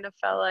Venice, I kind of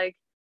felt like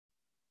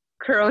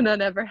Corona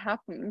never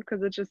happened,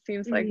 because it just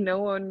seems like no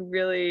one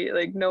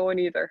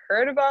either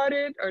heard about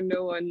it, or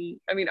no one,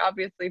 I mean,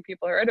 obviously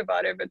people heard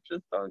about it, but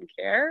just don't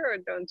care or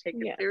don't take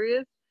it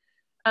serious.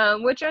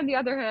 Which on the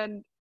other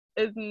hand,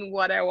 isn't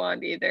what I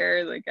want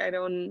either. Like I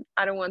don't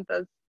want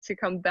this to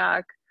come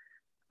back.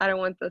 I don't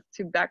want this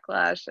to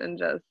backlash, and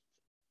just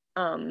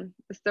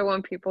still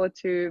want people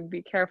to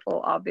be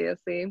careful,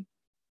 obviously.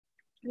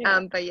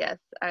 Yeah. But yes,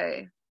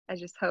 I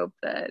just hope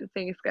that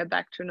things get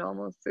back to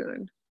normal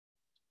soon.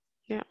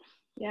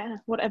 Yeah,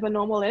 whatever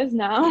normal is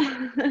now.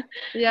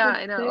 Yeah,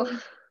 I know.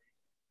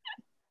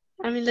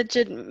 I mean,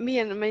 legit, me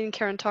and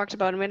Karen talked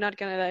about, and we're not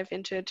going to dive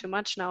into it too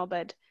much now,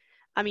 but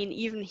I mean,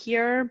 even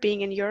here,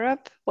 being in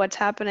Europe, what's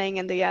happening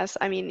in the US,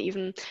 I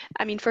mean,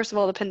 first of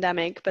all, the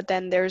pandemic, but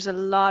then there's a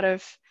lot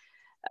of,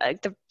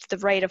 the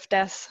rate of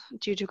death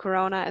due to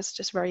Corona is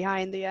just very high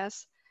in the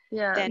US.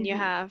 Yeah. Then you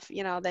have,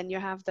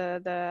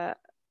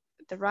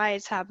 the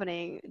riots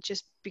happening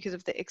just because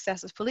of the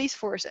excessive police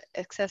force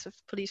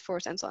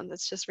and so on.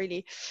 That's just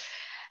really,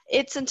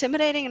 it's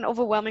intimidating and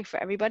overwhelming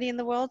for everybody in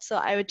the world. So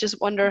I would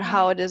just wonder,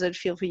 how does it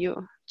feel for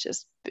you,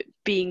 just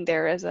being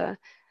there as a...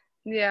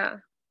 Yeah.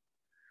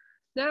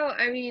 No,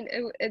 I mean,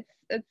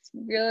 it's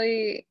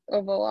really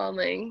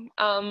overwhelming.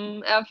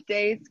 I have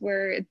days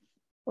where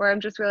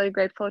I'm just really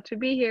grateful to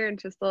be here and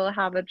to still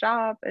have a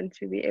job and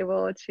to be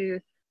able to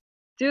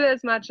do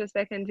as much as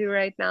I can do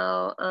right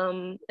now.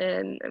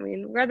 And I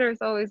mean, weather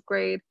is always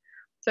great,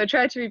 so I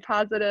try to be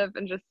positive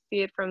and just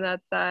see it from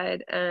that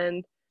side.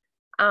 And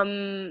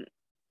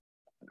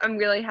I'm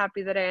really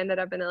happy that I ended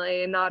up in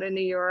LA and not in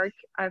New York.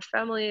 I have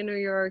family in New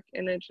York,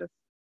 and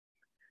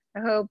I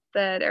hope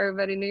that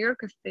everybody in New York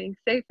is staying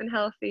safe and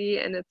healthy.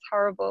 And it's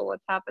horrible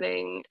what's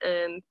happening.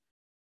 And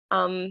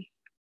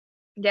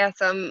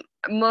so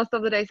most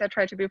of the days I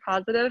try to be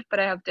positive, but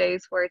I have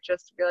days where it's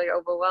just really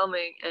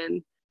overwhelming,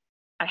 and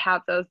I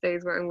have those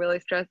days where I'm really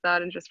stressed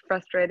out and just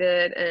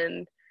frustrated,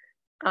 and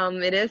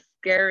it is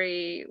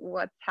scary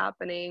what's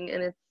happening,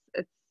 and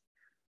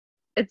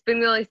it's been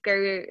really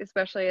scary,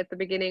 especially at the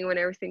beginning when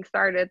everything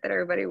started, that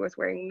everybody was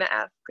wearing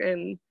masks.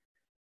 And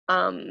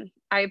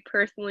I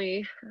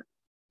personally,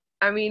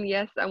 I mean,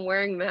 yes, I'm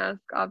wearing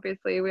masks.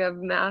 Obviously, we have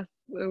masks.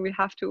 We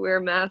have to wear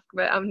masks,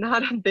 but I'm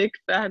not a big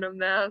fan of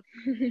masks.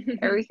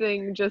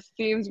 Everything just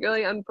seems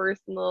really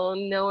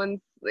unpersonal. No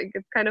one's like,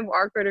 it's kind of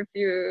awkward if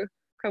you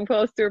come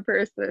close to a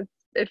person.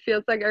 It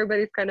feels like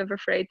everybody's kind of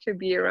afraid to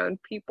be around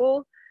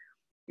people.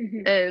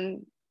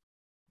 And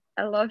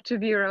I love to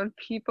be around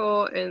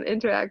people and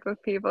interact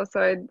with people,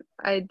 so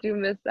I do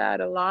miss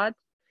that a lot.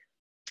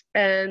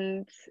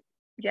 And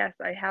yes,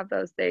 I have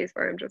those days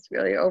where I'm just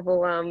really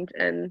overwhelmed.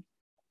 And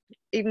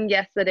even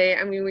yesterday,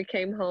 I mean, we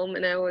came home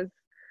and I was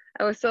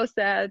so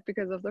sad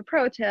because of the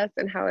protests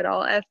and how it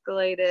all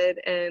escalated,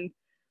 and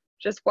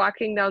just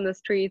walking down the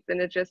streets, and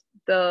it just,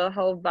 the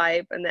whole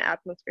vibe and the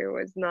atmosphere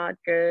was not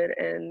good.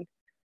 And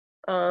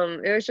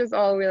it was just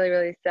all really,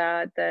 really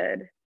sad that,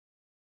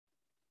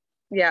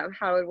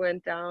 how it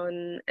went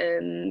down,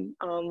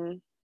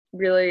 and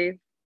really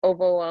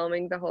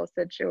overwhelming, the whole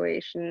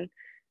situation.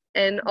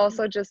 And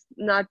also just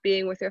not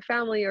being with your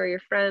family or your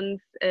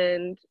friends,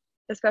 and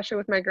especially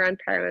with my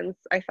grandparents,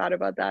 I thought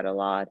about that a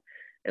lot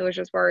and was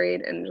just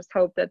worried, and just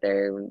hope that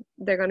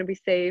they're going to be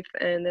safe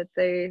and that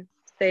they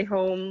stay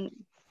home.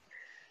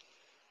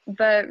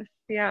 But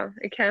yeah,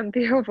 it can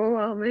be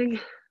overwhelming.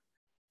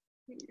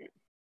 I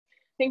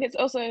think it's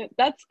also,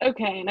 that's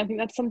okay, and I think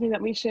that's something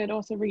that we should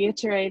also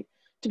reiterate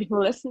to people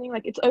listening.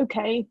 Like, it's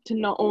okay to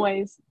not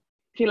always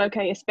feel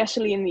okay,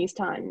 especially in these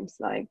times.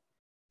 Like,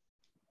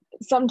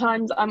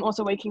 sometimes I'm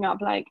also waking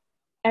up like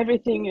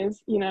everything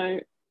is,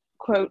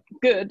 quote,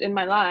 good in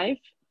my life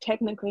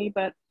technically,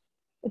 but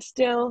it's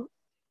still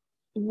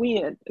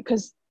weird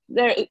because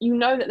that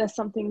there's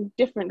something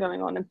different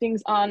going on, and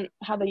things aren't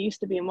how they used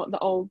to be and what the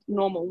old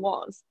normal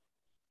was.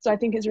 So I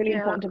think it's really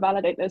important to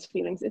validate those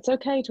feelings. It's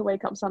okay to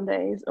wake up some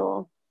days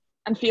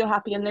and feel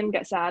happy and then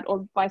get sad,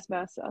 or vice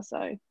versa. So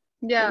I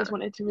just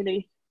wanted to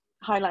really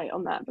highlight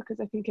on that, because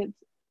I think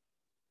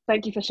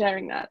thank you for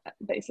sharing that,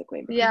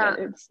 basically.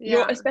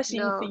 Especially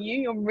for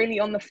you, you're really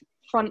on the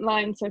front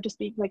line, so to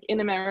speak, like in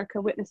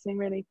America, witnessing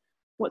really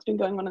what's been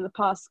going on in the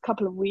past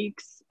couple of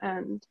weeks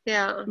and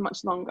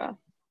much longer.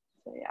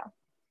 So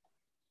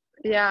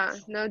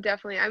no,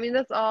 definitely. I mean,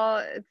 that's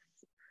all.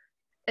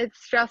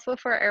 It's stressful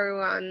for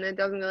everyone. It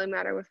doesn't really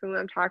matter with whom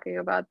I'm talking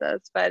about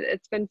this, but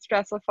it's been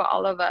stressful for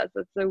all of us.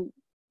 It's a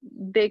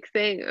big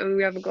thing. I mean,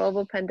 we have a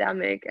global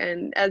pandemic,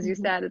 and as you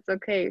said, it's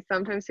okay.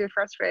 Sometimes you're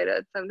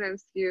frustrated.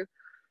 Sometimes you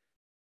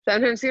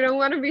don't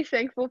want to be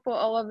thankful for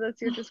all of this.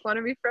 You just want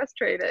to be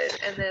frustrated,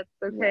 and that's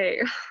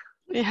okay.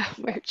 Yeah,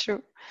 very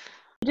true.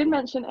 You did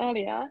mention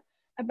earlier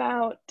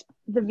about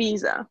the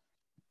visa,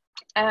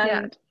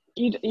 and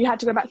you had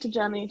to go back to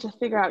Germany to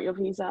figure out your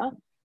visa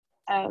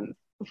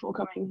before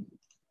coming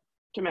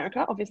to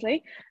America,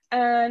 obviously.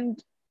 And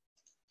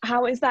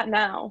how is that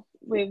now,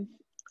 with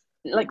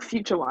like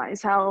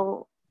future-wise?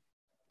 How,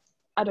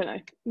 I don't know,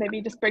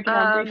 maybe just break it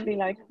down briefly,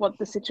 like what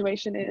the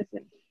situation is.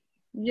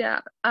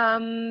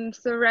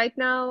 So right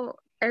now,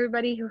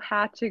 everybody who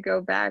had to go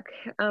back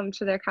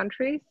to their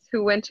countries,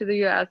 who went to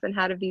the US and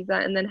had a visa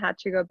and then had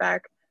to go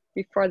back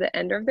before the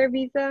end of their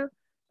visa,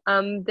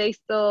 they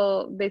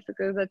still,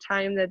 basically the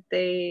time that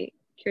they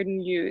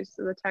couldn't use,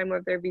 so the time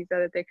of their visa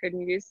that they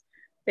couldn't use,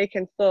 they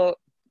can still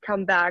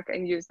come back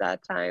and use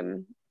that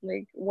time,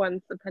 like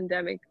once the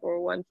pandemic or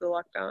once the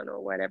lockdown or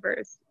whatever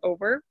is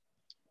over.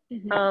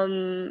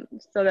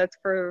 So that's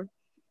for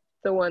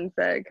the ones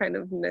that kind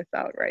of miss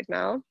out right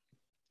now.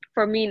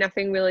 For me,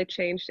 nothing really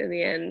changed in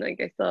the end. Like,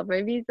 I still have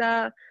my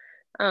visa.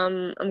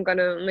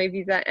 My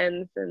visa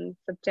ends in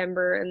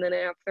September, and then I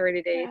have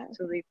 30 days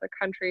to leave the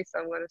country, so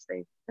I'm gonna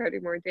stay 30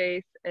 more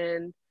days.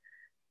 And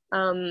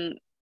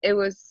it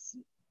was,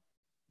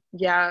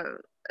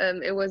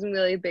 it wasn't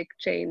really a big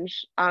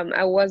change.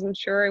 I wasn't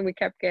sure, and we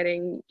kept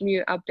getting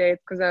new updates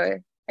because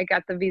I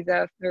got the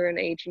visa through an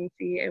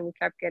agency, and we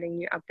kept getting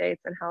new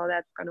updates on how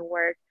that's gonna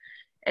work.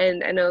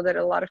 And I know that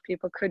a lot of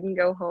people couldn't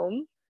go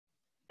home,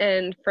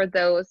 and for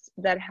those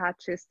that had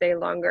to stay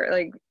longer,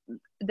 like,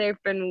 the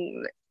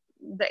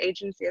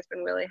agency has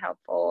been really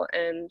helpful.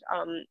 And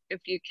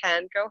if you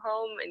can go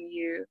home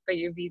but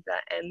your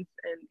visa ends,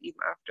 and even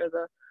after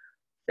the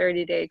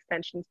 30-day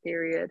extension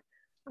period,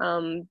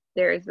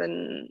 there's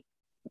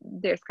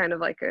kind of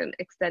like an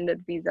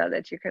extended visa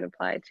that you can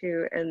apply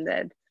to, and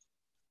that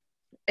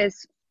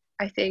is,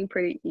 I think,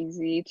 pretty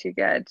easy to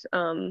get,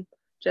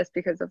 just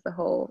because of the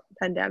whole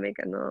pandemic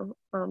and the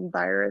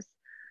virus.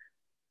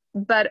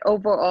 But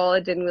overall,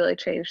 it didn't really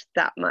change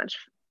that much.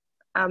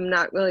 I'm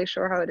not really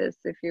sure how it is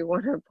if you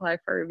want to apply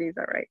for a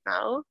visa right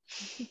now.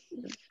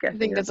 I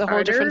think that's a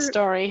whole different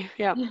story.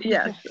 Yeah.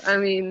 Yes, I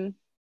mean,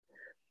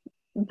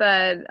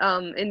 but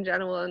in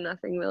general,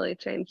 nothing really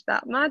changed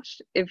that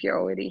much if you're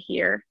already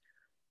here.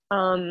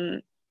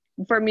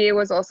 For me, it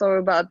was also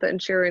about the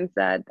insurance,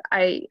 that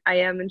I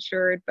am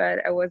insured,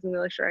 but I wasn't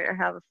really sure. I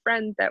have a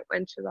friend that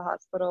went to the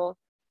hospital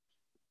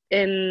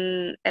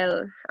I'm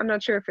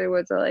not sure if it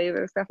was LA, but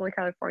it was definitely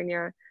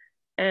California,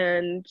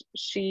 and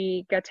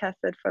she got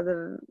tested for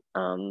the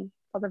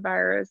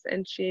virus,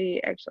 and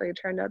she actually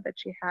turned out that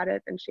she had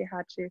it, and she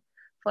had to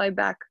fly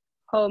back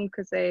home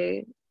because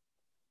they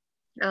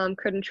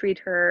couldn't treat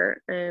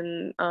her,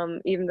 and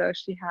even though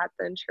she had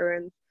the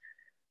insurance,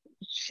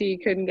 she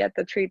couldn't get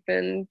the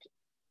treatment,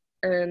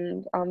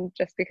 and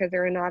just because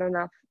there were not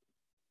enough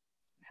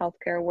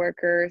healthcare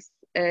workers.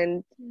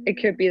 And it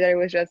could be that it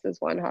was just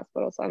this one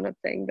hospital, so I'm not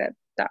saying that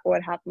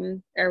would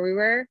happen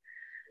everywhere.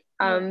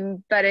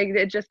 But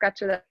it just got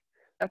to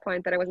that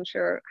point that I wasn't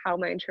sure how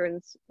my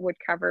insurance would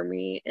cover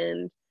me,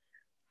 and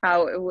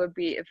how it would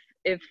be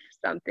if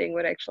something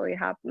would actually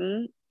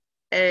happen.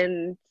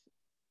 And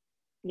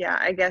yeah,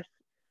 I guess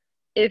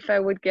if I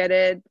would get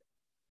it,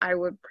 I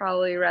would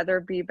probably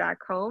rather be back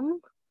home.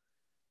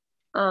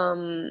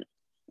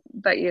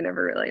 But you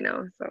never really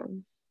know, so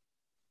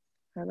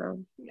I don't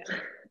know. Yeah.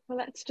 Well,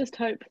 let's just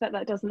hope that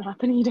doesn't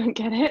happen. You don't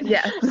get it.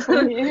 Yes.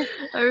 I mean,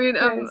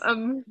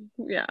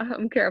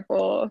 I'm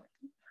careful.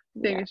 I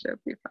think it should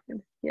be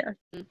fine. Yeah.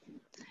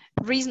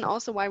 Reason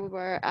also why we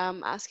were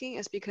asking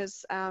is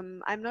because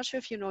I'm not sure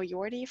if you know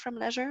Jordi from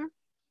Leisure.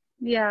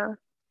 Yeah.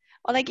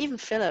 Or like even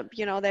Philip,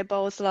 they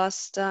both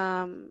lost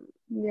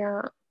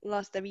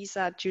lost their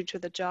visa due to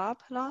the job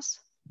loss,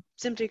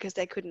 simply because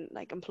they couldn't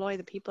like employ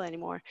the people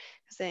anymore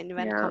because they're an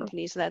event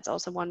company. So that's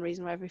also one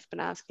reason why we've been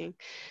asking,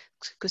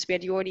 because we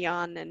had Jordi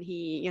on, and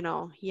he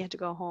had to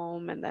go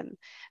home, and then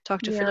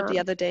talked to Philip the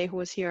other day, who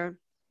was here.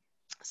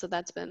 So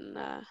that's been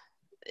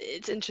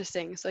it's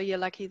interesting. So you're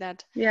lucky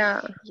that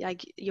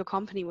like your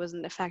company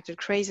wasn't affected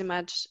crazy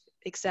much,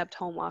 except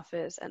home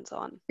office and so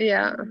on.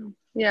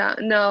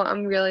 No,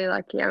 I'm really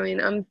lucky. I mean,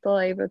 I'm still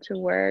able to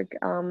work.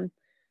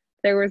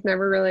 There was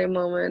never really a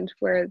moment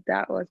where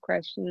that was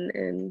questioned,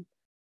 and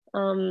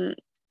I'm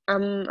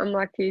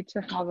lucky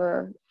to have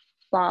a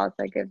boss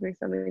that gives me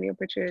so many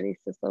opportunities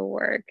to still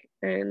work,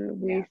 and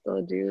we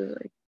still do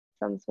like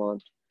some small.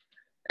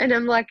 And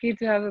I'm lucky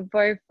to have a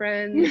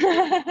boyfriend.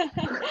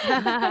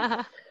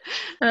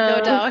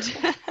 No doubt.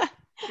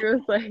 He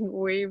was like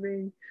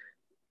waving.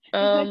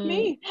 Like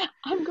me,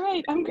 I'm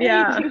great.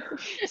 Yeah.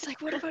 It's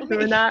like, what about me? me?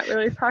 We're not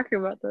really talking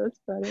about this,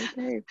 but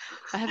okay.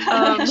 I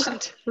haven't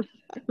mentioned.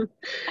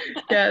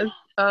 Yes.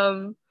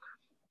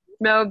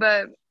 No,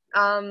 but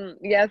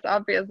yes,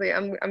 obviously,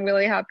 I'm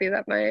really happy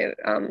that I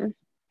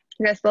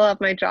still have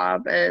my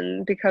job,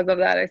 and because of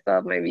that, I still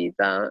have my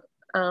visa,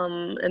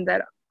 and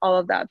that all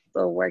of that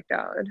still worked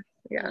out.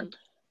 Yeah.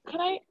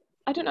 Can I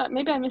don't know,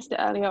 maybe I missed it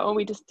earlier, or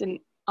we just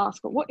didn't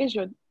ask, but what is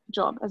your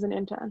job as an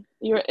intern?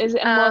 Is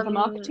it more of a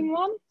marketing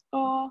one,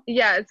 or?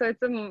 Yeah, so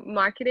it's a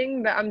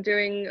marketing, but I'm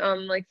doing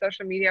like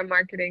social media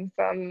marketing,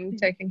 so I'm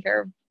taking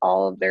care of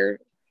all of their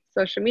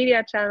social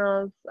media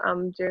channels.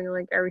 I'm doing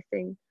like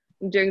everything.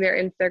 I'm doing their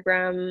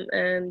Instagram,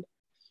 and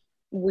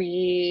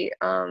we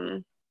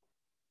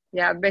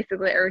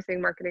basically everything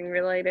marketing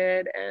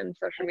related and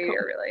social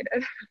media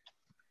related.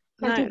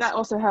 I think that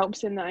also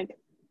helps in like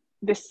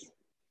this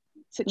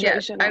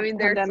situation. Yes, I mean,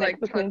 there's like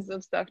because... tons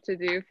of stuff to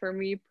do for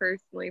me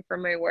personally for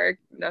my work.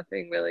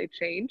 Nothing really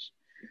changed.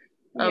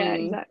 Yeah,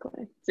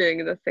 exactly.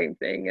 Doing the same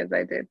thing as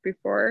I did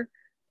before,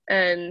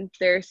 and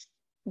there's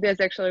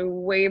actually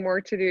way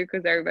more to do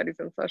because everybody's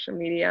on social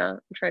media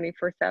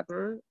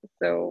 24/7,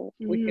 so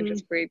we can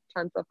just create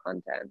tons of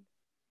content.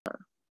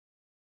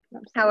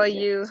 How are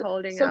you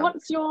holding so up?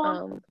 what's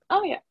your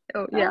Oh yeah.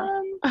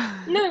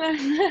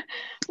 No,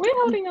 we're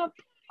holding up.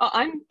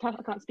 I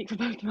can't speak for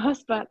both of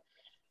us, but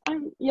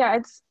yeah,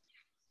 it's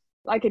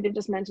like I did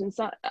just mention.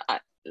 So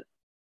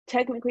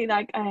technically,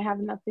 like, I have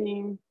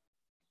nothing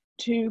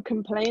to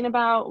complain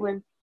about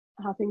with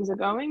how things are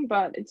going,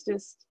 but it's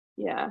just,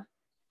 yeah,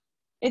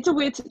 it's a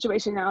weird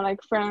situation now.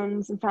 Like,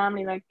 friends and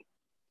family, like,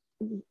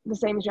 the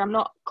same as you, I'm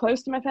not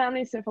close to my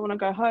family, so if I want to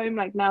go home,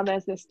 like, now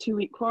there's this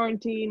 2-week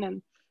quarantine,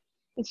 and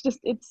it's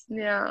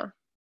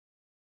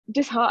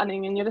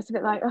disheartening, and you're just a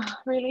bit like, oh,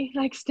 really,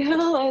 like,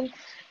 still. And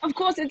of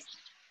course,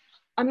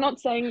 I'm not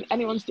saying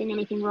anyone's doing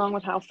anything wrong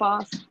with how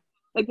fast,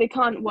 like, they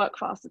can't work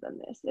faster than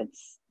this.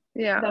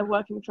 They're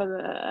working for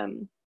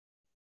the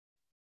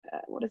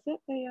what is it,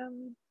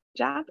 the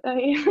jab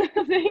thing,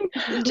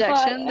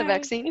 injection, the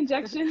vaccine.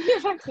 The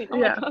vaccine. Oh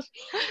my gosh,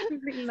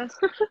 completely messed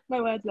my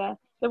words there.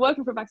 They're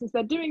working for vaccines.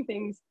 They're doing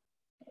things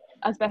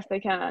as best they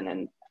can,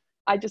 and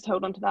I just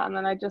hold on to that. And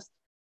then I just,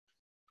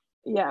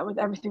 with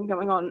everything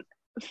going on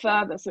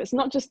further, so it's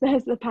not just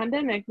there's the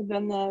pandemic, but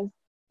then there's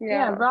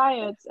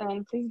riots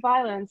and police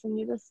violence, and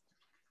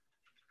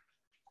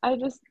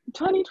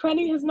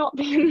 2020 has not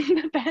been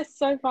the best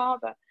so far,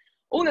 but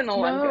all in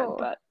all, I'm good.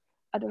 But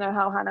I don't know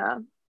how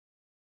Hannah.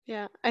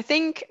 Yeah, I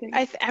think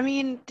I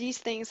mean, these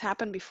things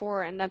happened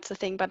before, and that's the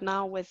thing. But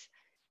now with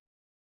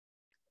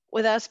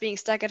us being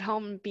stuck at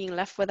home and being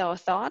left with our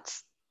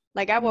thoughts,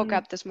 like, I woke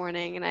up this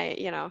morning and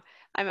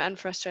I'm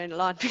unfrustrated a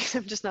lot because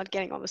I'm just not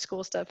getting all the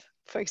school stuff,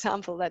 for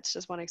example. That's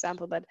just one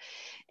example, but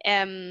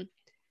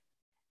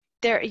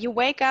there you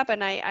wake up,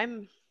 and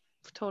I'm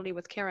totally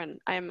with Karen.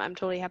 I'm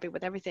totally happy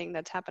with everything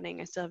that's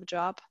happening. I still have a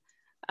job.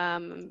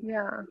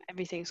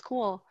 Everything's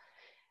cool.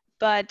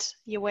 But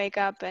you wake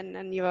up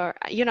and you're,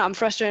 I'm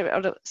frustrated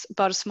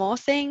about a small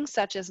things,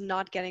 such as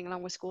not getting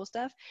along with school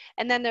stuff.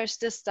 And then there's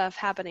this stuff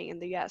happening in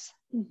the US.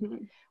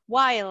 Mm-hmm.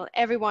 While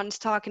everyone's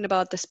talking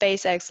about the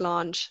SpaceX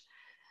launch,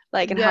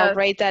 like, and how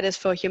great that is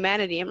for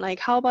humanity. I'm like,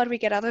 how about we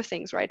get other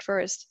things right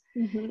first?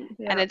 Mm-hmm.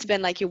 And it's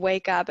been like, you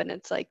wake up and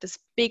it's like this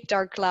big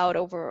dark cloud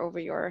over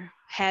your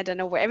head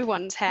and over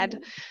everyone's head.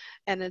 Mm-hmm.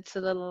 And it's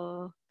a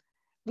little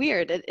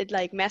weird. It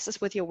like messes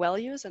with your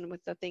values and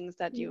with the things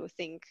that you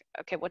think,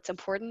 okay, what's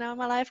important now in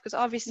my life? Because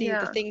obviously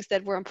the things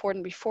that were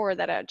important before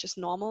that are just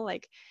normal,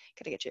 like,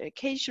 gotta get your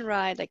education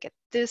right, like, get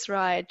this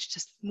right,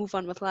 just move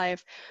on with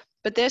life.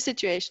 But there's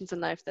situations in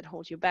life that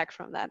hold you back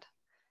from that.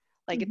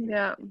 Like,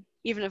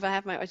 even if I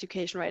have my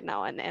education right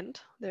now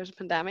and there's a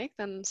pandemic,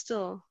 then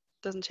still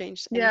doesn't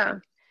change anything.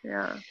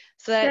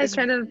 So that is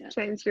kind of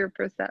change your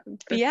perspective.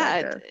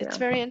 It's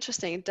very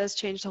interesting. It does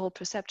change the whole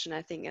perception,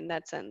 I think, in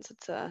that sense.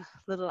 It's a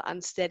little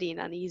unsteady and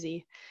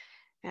uneasy.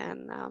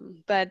 And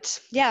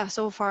but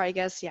so far, I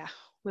guess,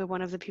 we're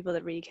one of the people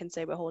that really can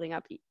say we're holding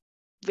up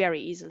very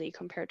easily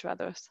compared to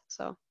others.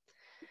 So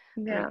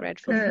very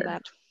grateful for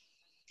that.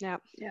 Yeah.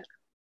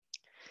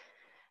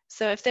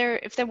 So if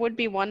there would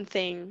be one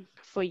thing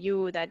for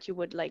you that you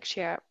would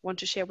want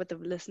to share with the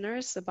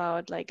listeners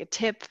about, like, a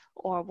tip,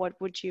 or what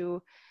would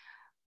you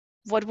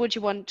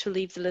want to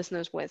leave the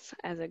listeners with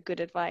as a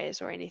good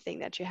advice, or anything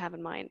that you have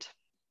in mind?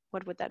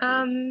 What would that be?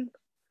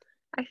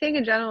 I think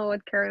in general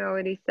what Karen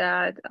already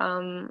said,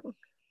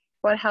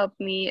 what helped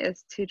me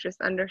is to just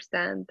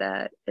understand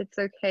that it's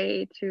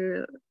okay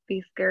to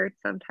be scared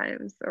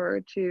sometimes,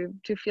 or to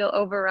feel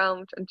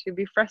overwhelmed and to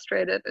be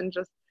frustrated, and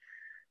just,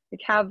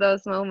 like, have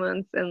those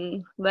moments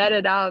and let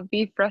it out,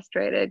 be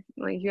frustrated.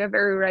 Like, you have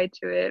every right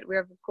to it. We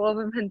have a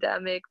global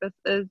pandemic. This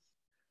is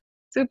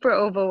super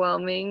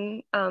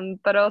overwhelming,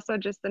 but also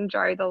just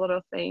enjoy the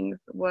little things.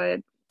 What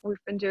we've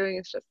been doing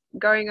is just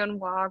going on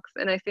walks,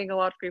 and I think a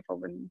lot of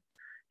people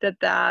did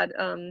that,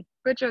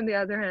 which on the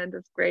other hand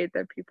is great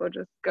that people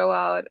just go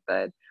out.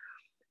 But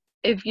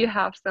if you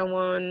have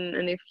someone,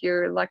 and if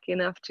you're lucky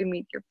enough to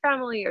meet your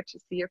family or to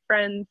see your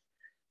friends,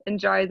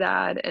 enjoy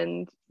that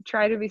and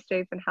try to be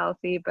safe and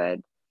healthy, but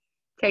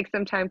take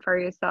some time for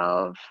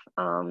yourself,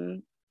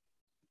 and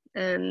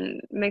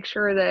make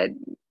sure that,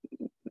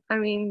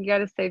 you got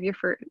to save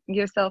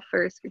yourself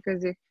first,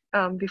 because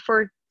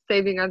before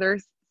saving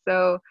others.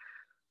 So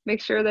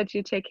make sure that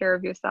you take care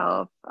of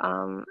yourself.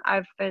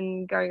 I've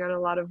been going on a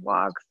lot of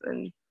walks,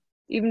 and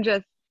even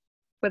just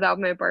without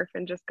my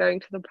boyfriend, just going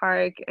to the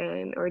park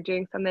or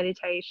doing some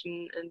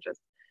meditation, and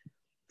just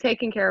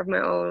taking care of my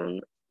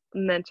own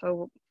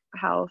mental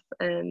health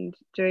and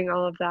doing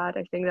all of that.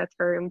 I think that's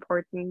very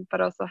important.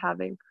 But also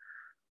having,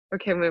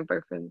 okay, my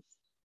boyfriend's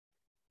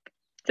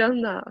still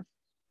enough.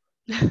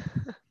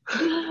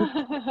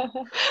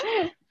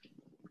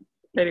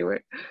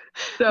 Anyway,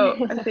 so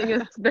I think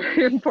it's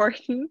very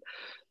important,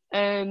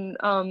 and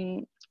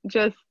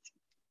just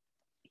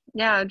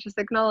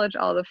acknowledge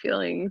all the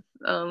feelings,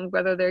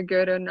 whether they're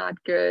good or not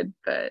good,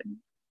 but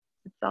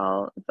it's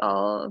all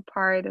a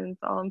part, and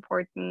it's all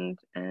important,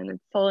 and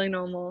it's totally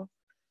normal.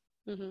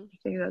 I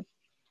think that's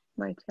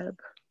my tip.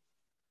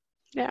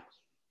 Yeah,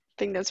 I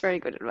think that's very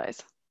good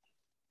advice.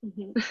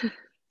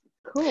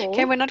 Cool.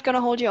 Okay, we're not gonna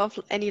hold you off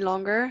any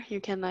longer.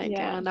 You can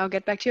now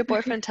get back to your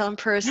boyfriend, tell him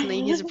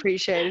personally he's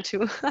appreciated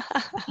too.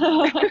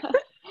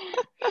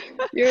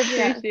 You're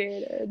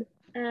appreciated.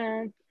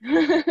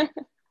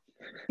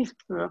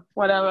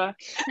 Whatever.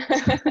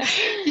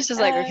 He's just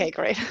like, okay,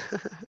 great.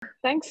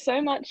 Thanks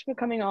so much for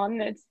coming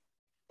on. It's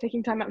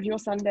taking time out of your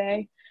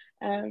Sunday.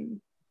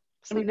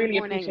 We really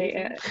appreciate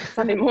it.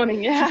 Sunday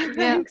morning,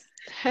 thanks.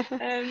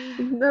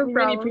 No we problem.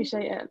 really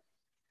appreciate it.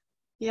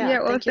 Yeah,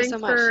 well, thank you thanks so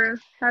much. for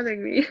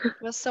having me.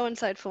 It was so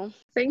insightful.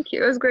 Thank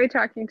you. It was great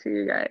talking to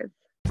you guys.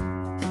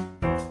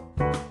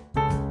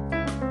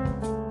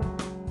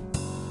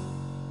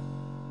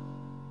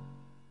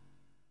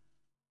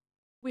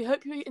 We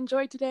hope you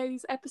enjoyed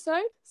today's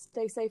episode.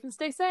 Stay safe and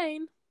stay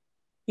sane.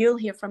 You'll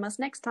hear from us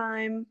next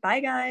time. Bye,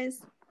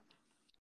 guys.